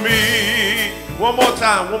for me. One more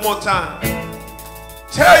time, one more time.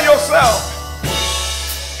 Tell yourself,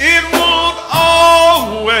 it won't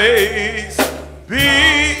always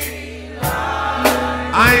be.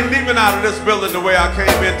 I ain't leaving out of this building the way I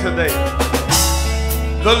came in today.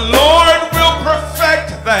 The Lord will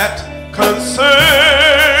perfect that concerning.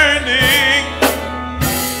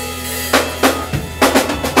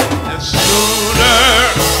 And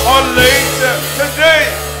sooner or later today,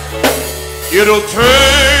 it'll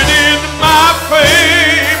turn in my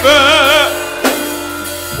favor.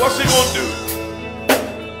 What's he gonna do?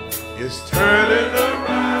 It's turning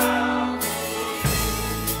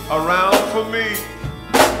around for me,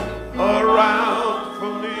 around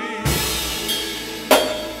for me.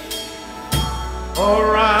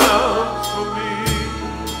 Around for me,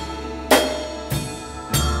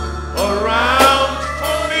 around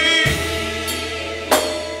for me,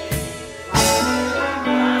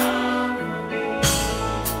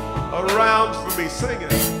 around for me, sing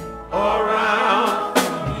it, around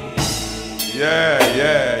for me, yeah,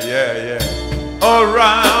 yeah, yeah, yeah,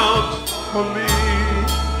 around for me,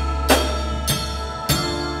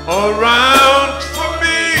 around for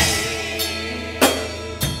me,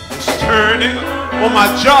 it's turning on my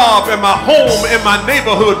job, in my home, in my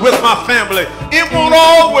neighborhood, with my family. It won't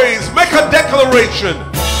always, make a declaration.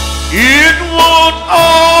 It won't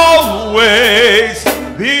always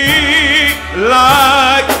be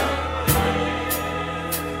like.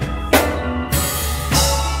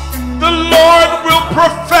 The Lord will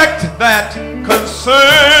perfect that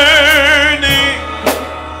concerning.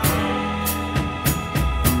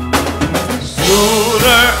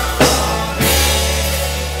 Sooner.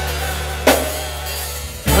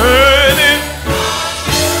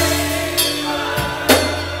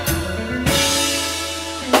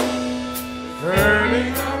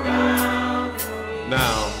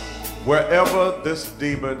 Wherever this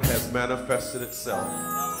demon has manifested itself,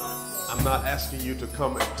 I'm not asking you to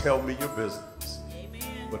come and tell me your business.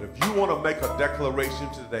 But if you want to make a declaration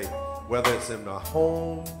today, whether it's in my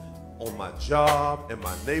home, on my job, in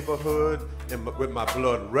my neighborhood, with my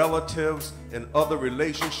blood relatives, and other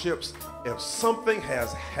relationships, if something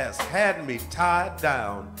has had me tied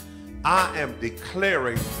down, I am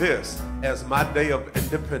declaring this as my day of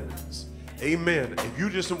independence. Amen. If you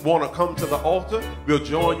just want to come to the altar, we'll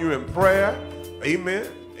join you in prayer. Amen.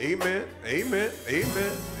 Amen. Amen.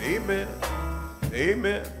 Amen. Amen.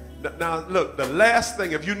 Amen. Now, look, the last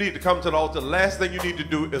thing, if you need to come to the altar, the last thing you need to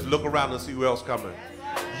do is look around and see who else coming.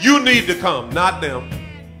 You need to come, not them.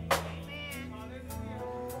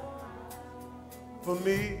 For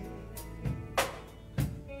me,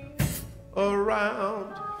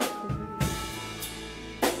 around,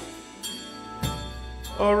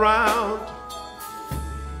 around.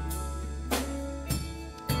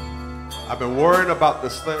 I've been worrying about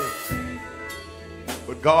this thing,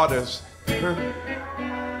 but God has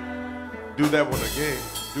do that one again.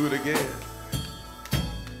 Do it again.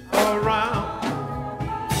 Around.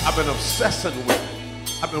 I've been obsessing with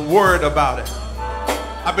it. I've been worried about it.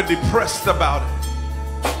 I've been depressed about it.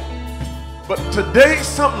 But today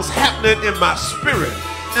something's happening in my spirit,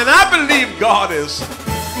 and I believe God is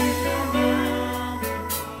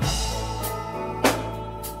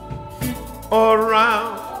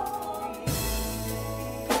around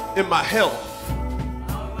in my health,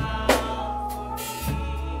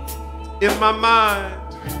 in my mind,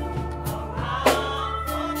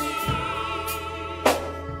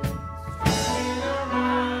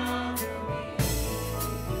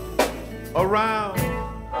 around me.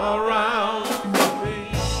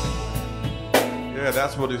 Yeah,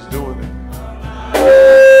 that's what he's doing.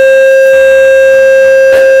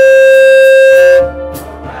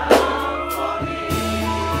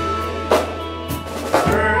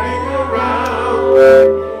 Turning around.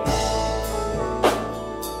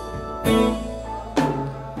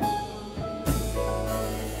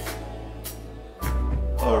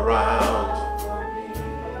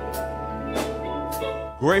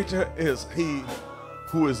 Greater is he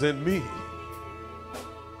who is in me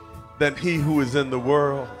than he who is in the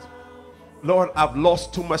world. Lord, I've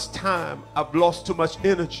lost too much time. I've lost too much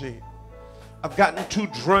energy. I've gotten too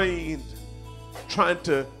drained trying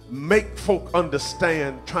to make folk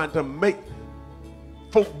understand, trying to make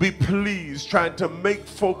folk be pleased, trying to make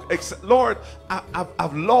folk accept. Lord,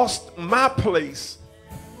 I've lost my place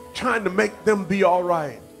trying to make them be all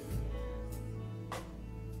right.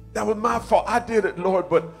 That was my fault. I did it, Lord,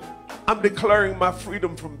 but I'm declaring my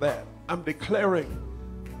freedom from that. I'm declaring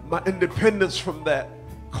my independence from that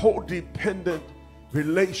codependent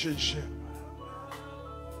relationship.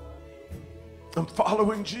 I'm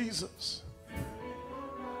following Jesus.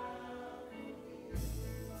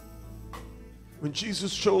 When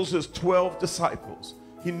Jesus chose his 12 disciples,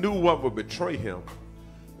 he knew one would betray him,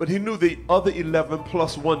 but he knew the other 11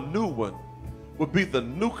 plus one new one would be the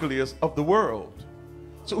nucleus of the world.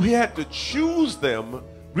 So he had to choose them,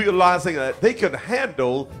 realizing that they could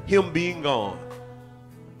handle him being gone.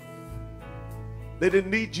 They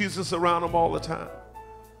didn't need Jesus around them all the time.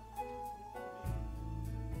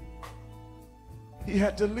 He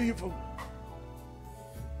had to leave them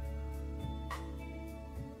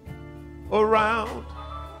around.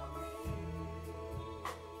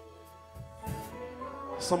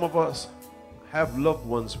 Some of us have loved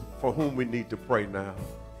ones for whom we need to pray now.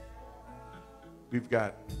 We've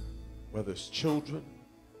got, whether it's children,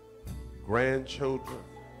 grandchildren,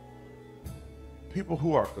 people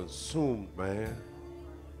who are consumed, man.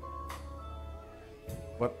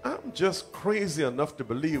 But I'm just crazy enough to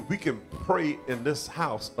believe we can pray in this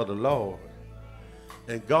house of the Lord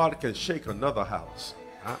and God can shake another house.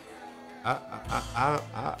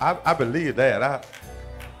 I believe that.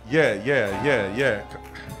 Yeah.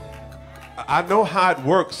 I know how it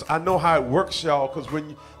works. I know how it works, y'all, because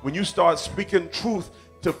when you start speaking truth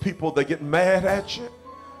to people, they get mad at you.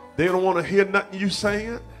 They don't want to hear nothing you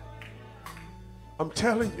saying. I'm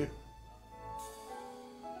telling you.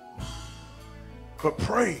 But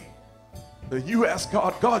pray. And you ask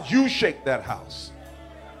God, God, you shake that house.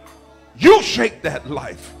 You shake that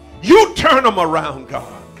life. You turn them around,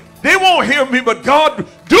 God. They won't hear me, but God,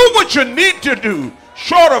 do what you need to do,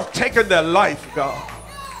 short of taking their life, God.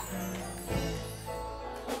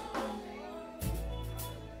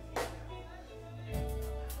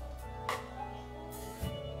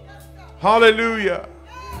 Hallelujah.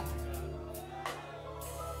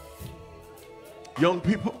 Young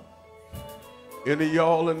people, any of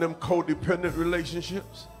y'all in them codependent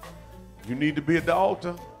relationships, you need to be at the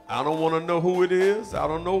altar. I don't want to know who it is. I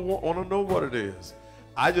don't want to know what it is.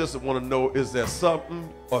 I just want to know, is there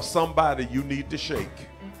something or somebody you need to shake?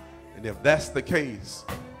 And if that's the case,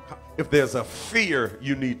 if there's a fear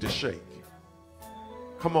you need to shake,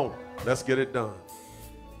 come on, let's get it done.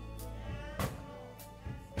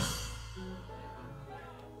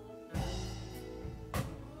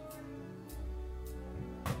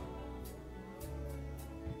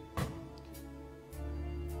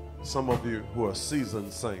 Some of you who are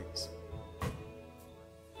seasoned saints,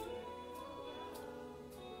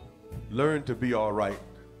 learn to be all right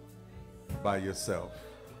by yourself.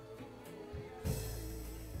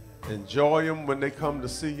 Enjoy them when they come to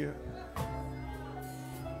see you,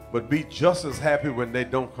 but be just as happy when they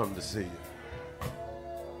don't come to see you.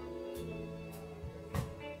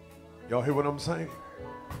 Y'all hear what I'm saying?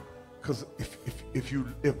 Because if you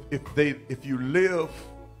live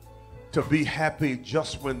to be happy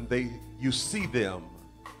just when you see them,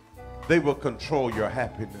 they will control your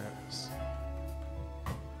happiness.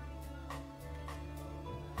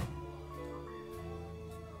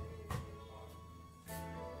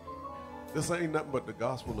 This ain't nothing but the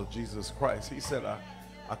gospel of Jesus Christ. He said,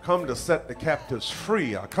 I come to set the captives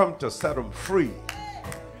free. I come to set them free.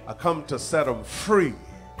 I come to set them free.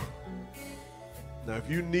 Now, if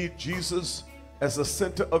you need Jesus as the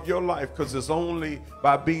center of your life, because it's only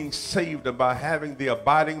by being saved and by having the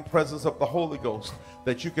abiding presence of the Holy Ghost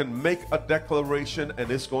that you can make a declaration and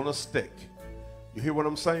it's going to stick. You hear what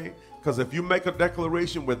I'm saying? Because if you make a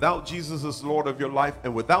declaration without Jesus as Lord of your life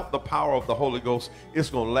and without the power of the Holy Ghost, it's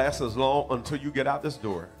going to last as long until you get out this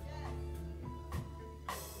door.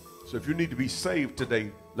 So if you need to be saved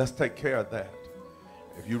today, let's take care of that.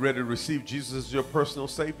 If you're ready to receive Jesus as your personal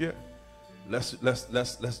Savior, let's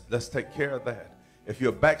take care of that. If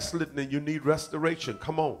you're backslidden and you need restoration,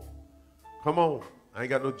 come on. Come on. I ain't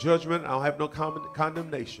got no judgment. I don't have no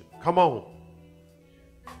condemnation. Come on.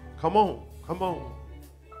 Come on. Come on.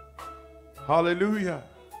 Hallelujah.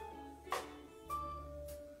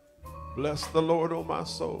 Bless the Lord, oh my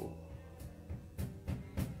soul.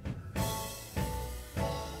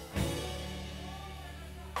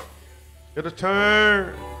 Get a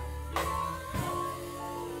turn.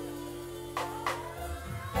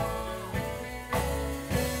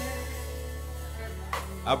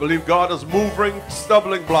 I believe God is moving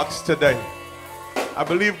stumbling blocks today. I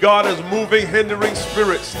believe God is moving hindering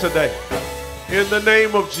spirits today. In the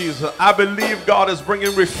name of Jesus, I believe God is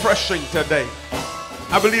bringing refreshing today.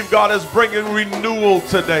 I believe God is bringing renewal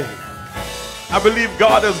today. I believe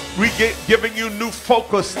God is giving you new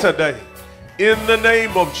focus today. In the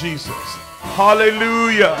name of Jesus.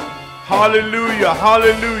 Hallelujah. Hallelujah.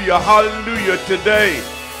 Hallelujah. Hallelujah.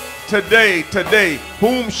 Today,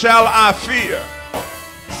 whom shall I fear?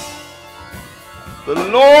 The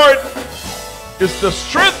Lord is the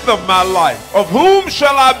strength of my life. Of whom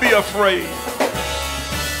shall I be afraid?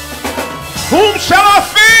 Whom shall I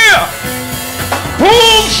fear?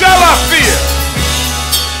 Whom shall I fear?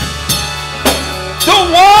 The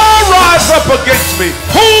war rise up against me.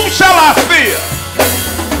 Whom shall I fear?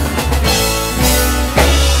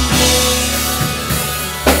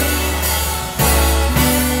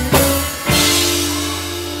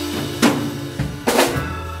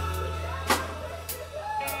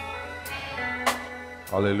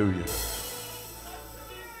 Hallelujah.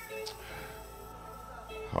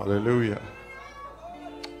 Hallelujah.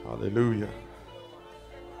 Hallelujah.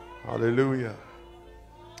 Hallelujah.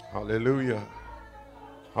 Hallelujah.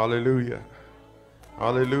 Hallelujah.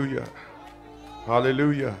 Hallelujah.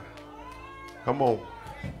 Hallelujah. Come on.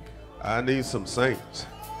 I need some saints.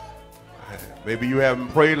 Maybe you haven't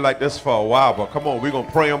prayed like this for a while, but come on, we're going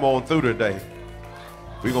to pray them on through today.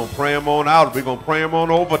 We're going to pray them on out. We're going to pray them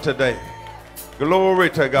on over today. Glory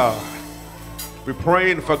to God. We're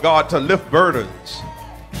praying for God to lift burdens.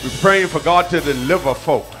 We're praying for God to deliver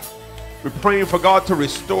folk. We're praying for God to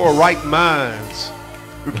restore right minds.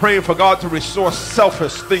 We're praying for God to restore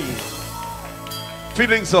self-esteem,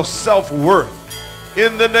 feelings of self-worth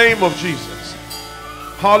in the name of Jesus.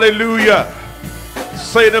 Hallelujah.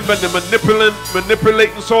 Satan has been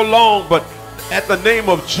manipulating so long, but at the name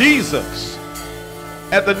of Jesus,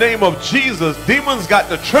 demons got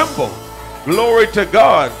to tremble. Glory to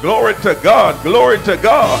God. Glory to God. Glory to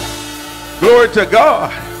God. Glory to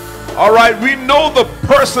God. All right, we know the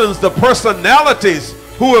personalities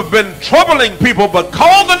who have been troubling people, but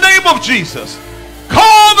call the name of Jesus.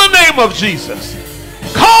 Call the name of Jesus.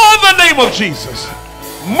 Call the name of Jesus.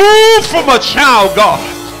 Move from a child, God.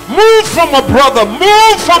 Move from a brother.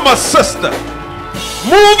 Move from a sister.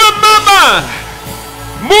 Move in my mind.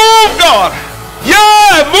 Move, God.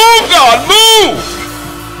 Yeah, move, God. Move.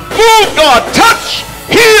 Move, God. Touch,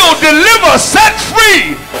 heal, deliver, set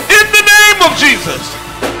free in the name of Jesus.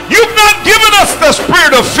 You've not given us the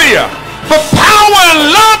spirit of fear, but power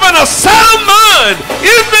and love and a sound mind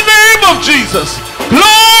in the name of Jesus.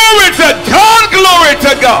 Glory to God. Glory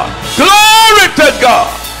to God. Glory to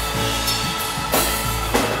God.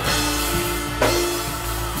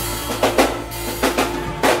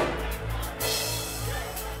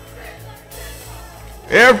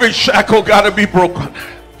 Every shackle got to be broken.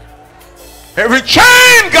 Every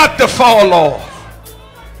chain got to fall off.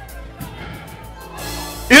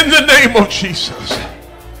 In the name of Jesus.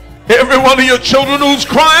 Every one of your children who's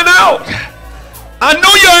crying out, I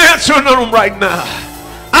know you're answering them right now.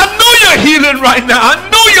 I know you're healing right now. I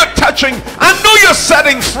know you're touching. I know you're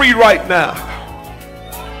setting free right now.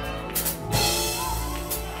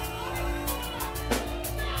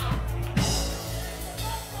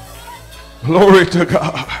 Glory to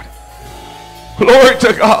God. Glory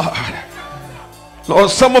to God. Lord,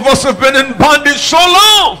 some of us have been in bondage so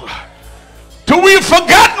long till we've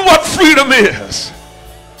forgotten what freedom is.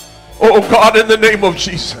 Oh God, in the name of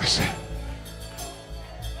Jesus,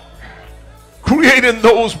 create in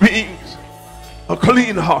those beings a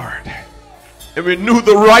clean heart and renew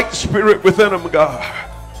the right spirit within them, God.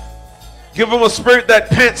 Give them a spirit that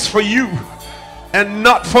pants for you and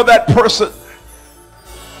not for that person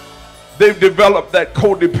they've developed that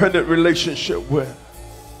codependent relationship with.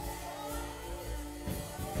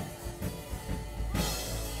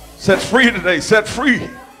 Set free today. Set free.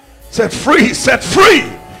 Set free. Set free.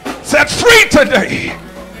 Set free today.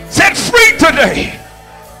 Set free today.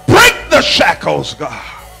 Break the shackles, God.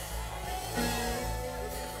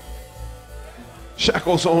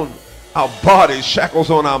 Shackles on our bodies.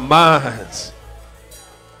 Shackles on our minds.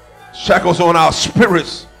 Shackles on our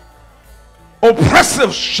spirits.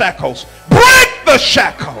 Oppressive shackles. Break the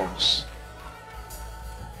shackles.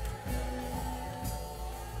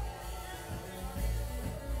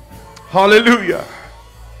 Hallelujah.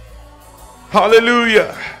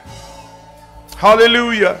 Hallelujah.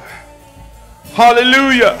 Hallelujah.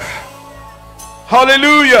 Hallelujah.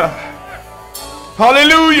 Hallelujah.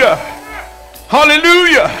 Hallelujah.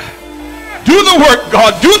 Hallelujah. Do the work,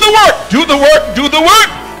 God. Do the work. Do the work. Do the work.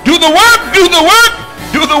 Do the work. Do the work.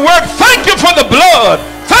 Do the work. Thank you for the blood.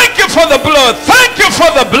 Thank you for the blood. Thank you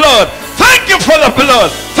for the blood. Thank you for the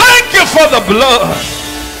blood. Thank you for the blood.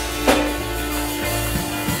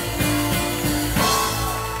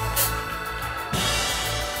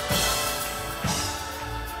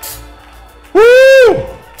 Woo!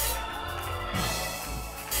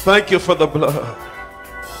 Thank you for the blood.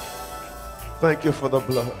 Thank you for the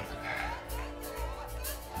blood.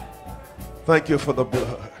 Thank you for the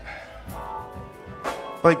blood.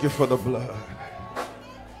 Thank you for the blood.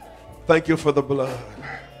 Thank you for the blood.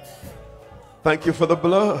 Thank you for the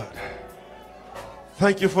blood.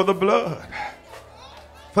 Thank you for the blood.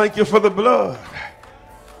 Thank you for the blood.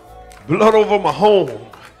 Blood over my home.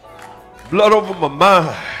 Blood over my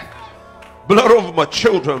mind. Blood over my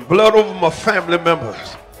children. Blood over my family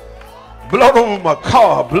members. Blood over my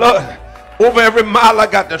car. Blood over every mile I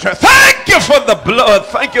got to travel. Thank you for the blood.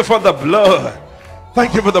 Thank you for the blood.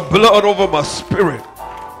 Thank you for the blood over my spirit.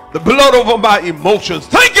 The blood over my emotions.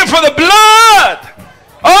 Thank you for the blood.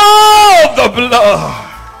 Oh, the blood.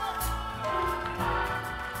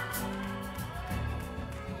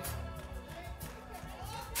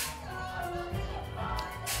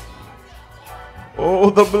 Oh,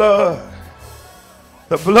 the blood.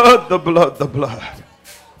 The blood, the blood, the blood.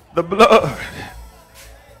 The blood.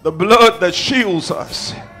 The blood that shields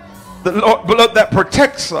us. The blood that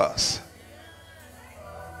protects us.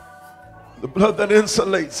 The blood that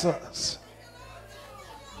insulates us.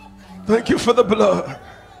 Thank you for the blood.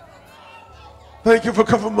 Thank you for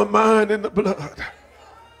covering my mind in the blood.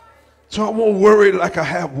 So I won't worry like I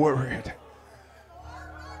have worried.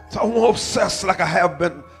 So I won't obsess like I have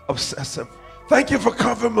been obsessive. Thank you for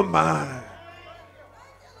covering my mind.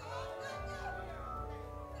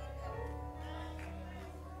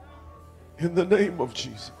 In the name of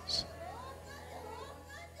Jesus.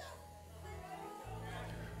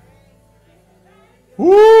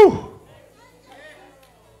 Woo!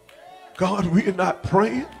 God, we are not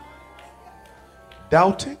praying,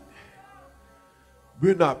 doubting.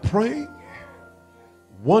 We're not praying,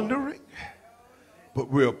 wondering, but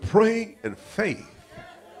we're praying in faith.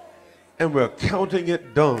 And we're counting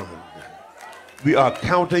it done. We are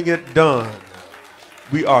counting it done.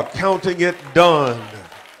 We are counting it done.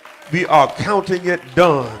 We are counting it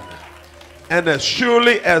done. And as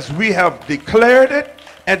surely as we have declared it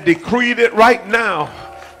and decreed it right now,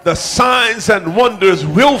 the signs and wonders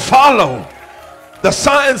will follow. The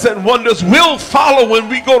signs and wonders will follow when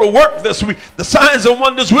we go to work this week. The signs and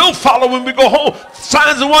wonders will follow when we go home.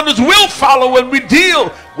 Signs and wonders will follow when we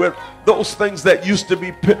deal with those things that used to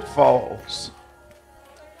be pitfalls.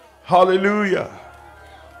 Hallelujah.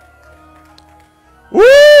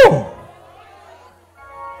 Woo!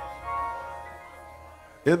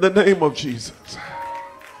 In the name of Jesus.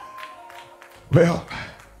 Well,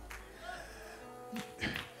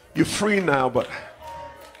 you're free now, but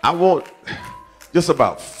I want just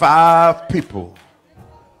about 5 people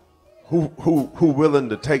who willing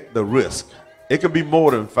to take the risk. It could be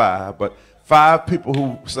more than 5, but 5 people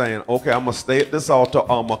who saying, okay, I'm going to stay at this altar,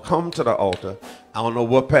 or I'm going to come to the altar. I don't know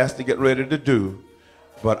what pastor get ready to do,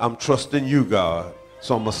 but I'm trusting you, God,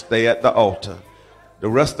 so I'm going to stay at the altar. The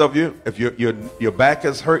rest of you, if your back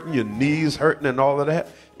is hurting, your knees hurting and all of that,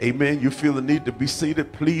 amen, you feel the need to be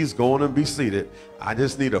seated, please go on and be seated. I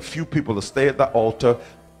just need a few people to stay at the altar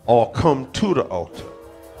or come to the altar.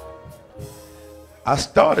 I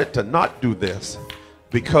started to not do this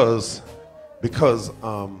because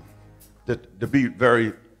to be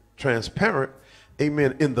very transparent,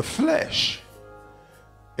 amen, in the flesh,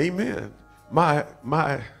 amen, my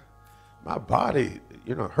body,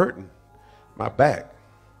 hurting, my back,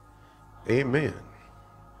 amen.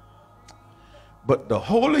 But the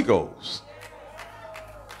Holy Ghost,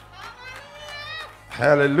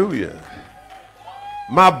 hallelujah,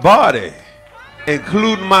 my body,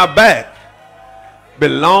 including my back,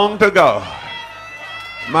 belong to God.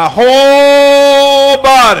 My whole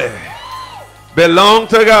body belong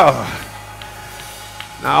to God.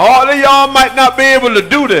 Now all of y'all might not be able to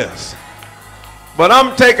do this, but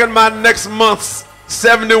I'm taking my next month's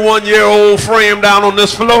 71-year-old frame down on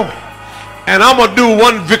this floor, and I'm gonna do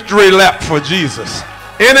one victory lap for Jesus.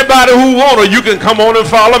 Anybody who wanna, you can come on and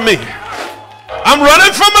follow me. I'm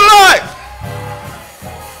running for my life.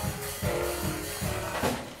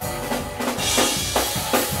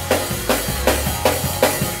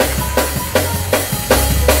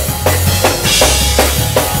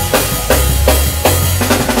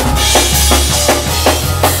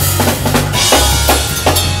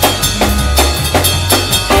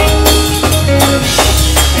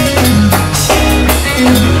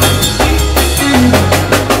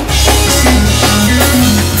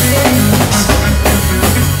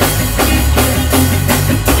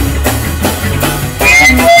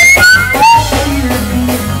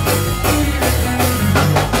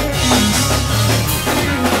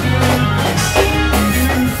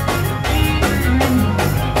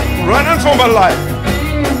 For my life.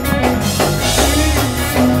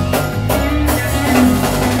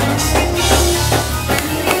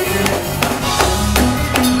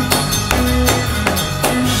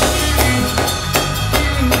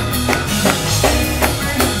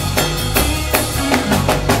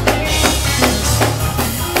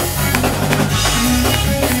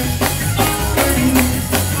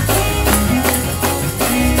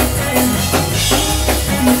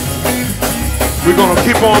 We're going to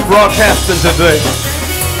keep on broadcasting today.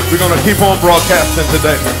 We're going to keep on broadcasting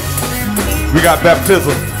today. We got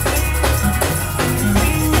baptism.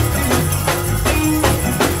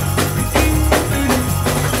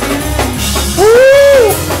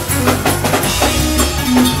 Woo!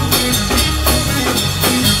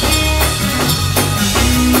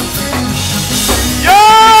 Yeah!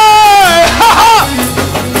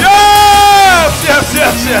 Yes! Yes,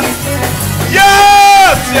 yes, yes.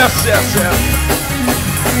 Yes, yes, yes, yes.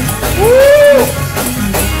 Woo!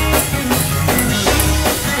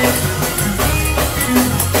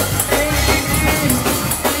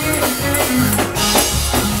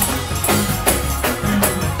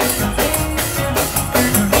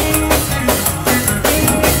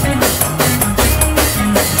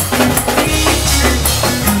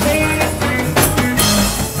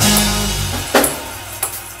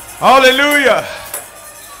 Hallelujah.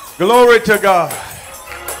 Glory to God.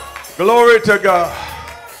 Glory to God.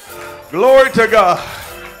 Glory to God.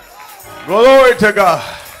 Glory to God.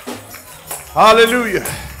 Hallelujah.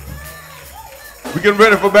 We're getting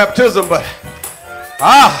ready for baptism, but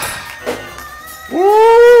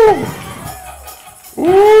woo,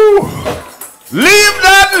 leave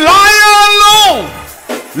that liar alone.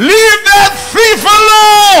 Leave that thief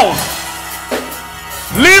alone.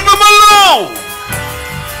 Leave him alone.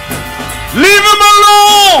 Leave him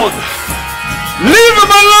alone. Leave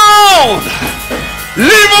him alone.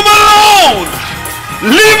 Leave him alone.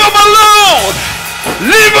 Leave him alone.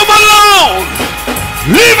 Leave him alone.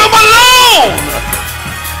 Leave him alone.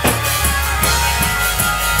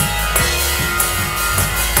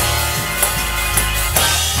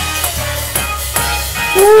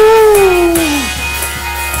 Ooh.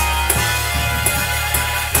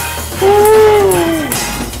 Ooh.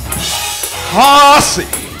 Hasi.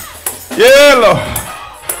 Yellow.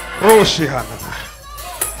 Roshihana.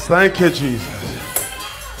 Thank you, Jesus.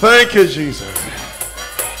 Thank you, Jesus.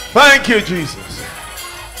 Thank you, Jesus.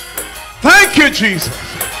 Thank you, Jesus.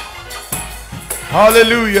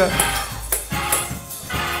 Hallelujah.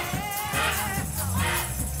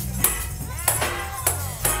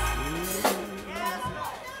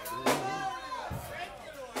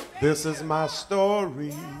 This is my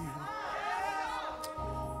story.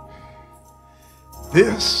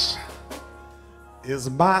 This is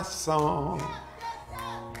my song.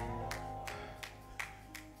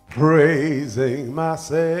 praising my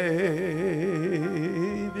Savior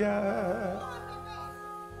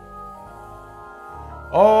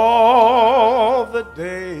all the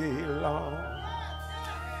day long.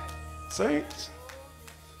 Saints,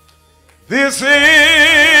 this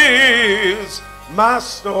is my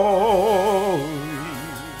story.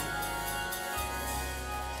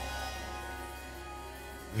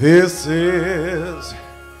 This is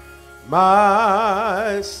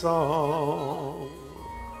my song,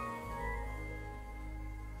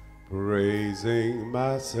 praising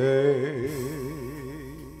my Savior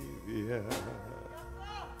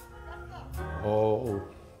all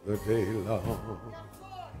the day long.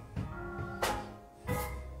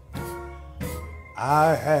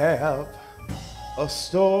 I have a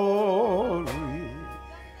story,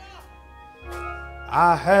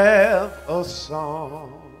 I have a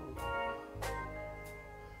song,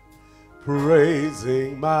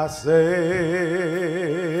 praising my Savior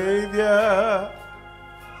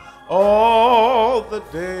all the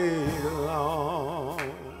day long.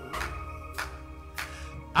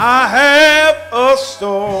 I have a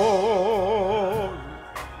story,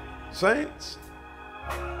 saints,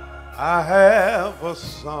 I have a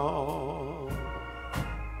song,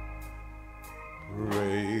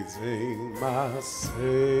 praising my Savior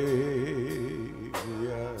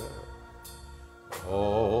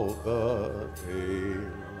all the day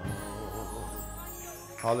long.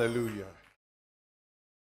 Hallelujah.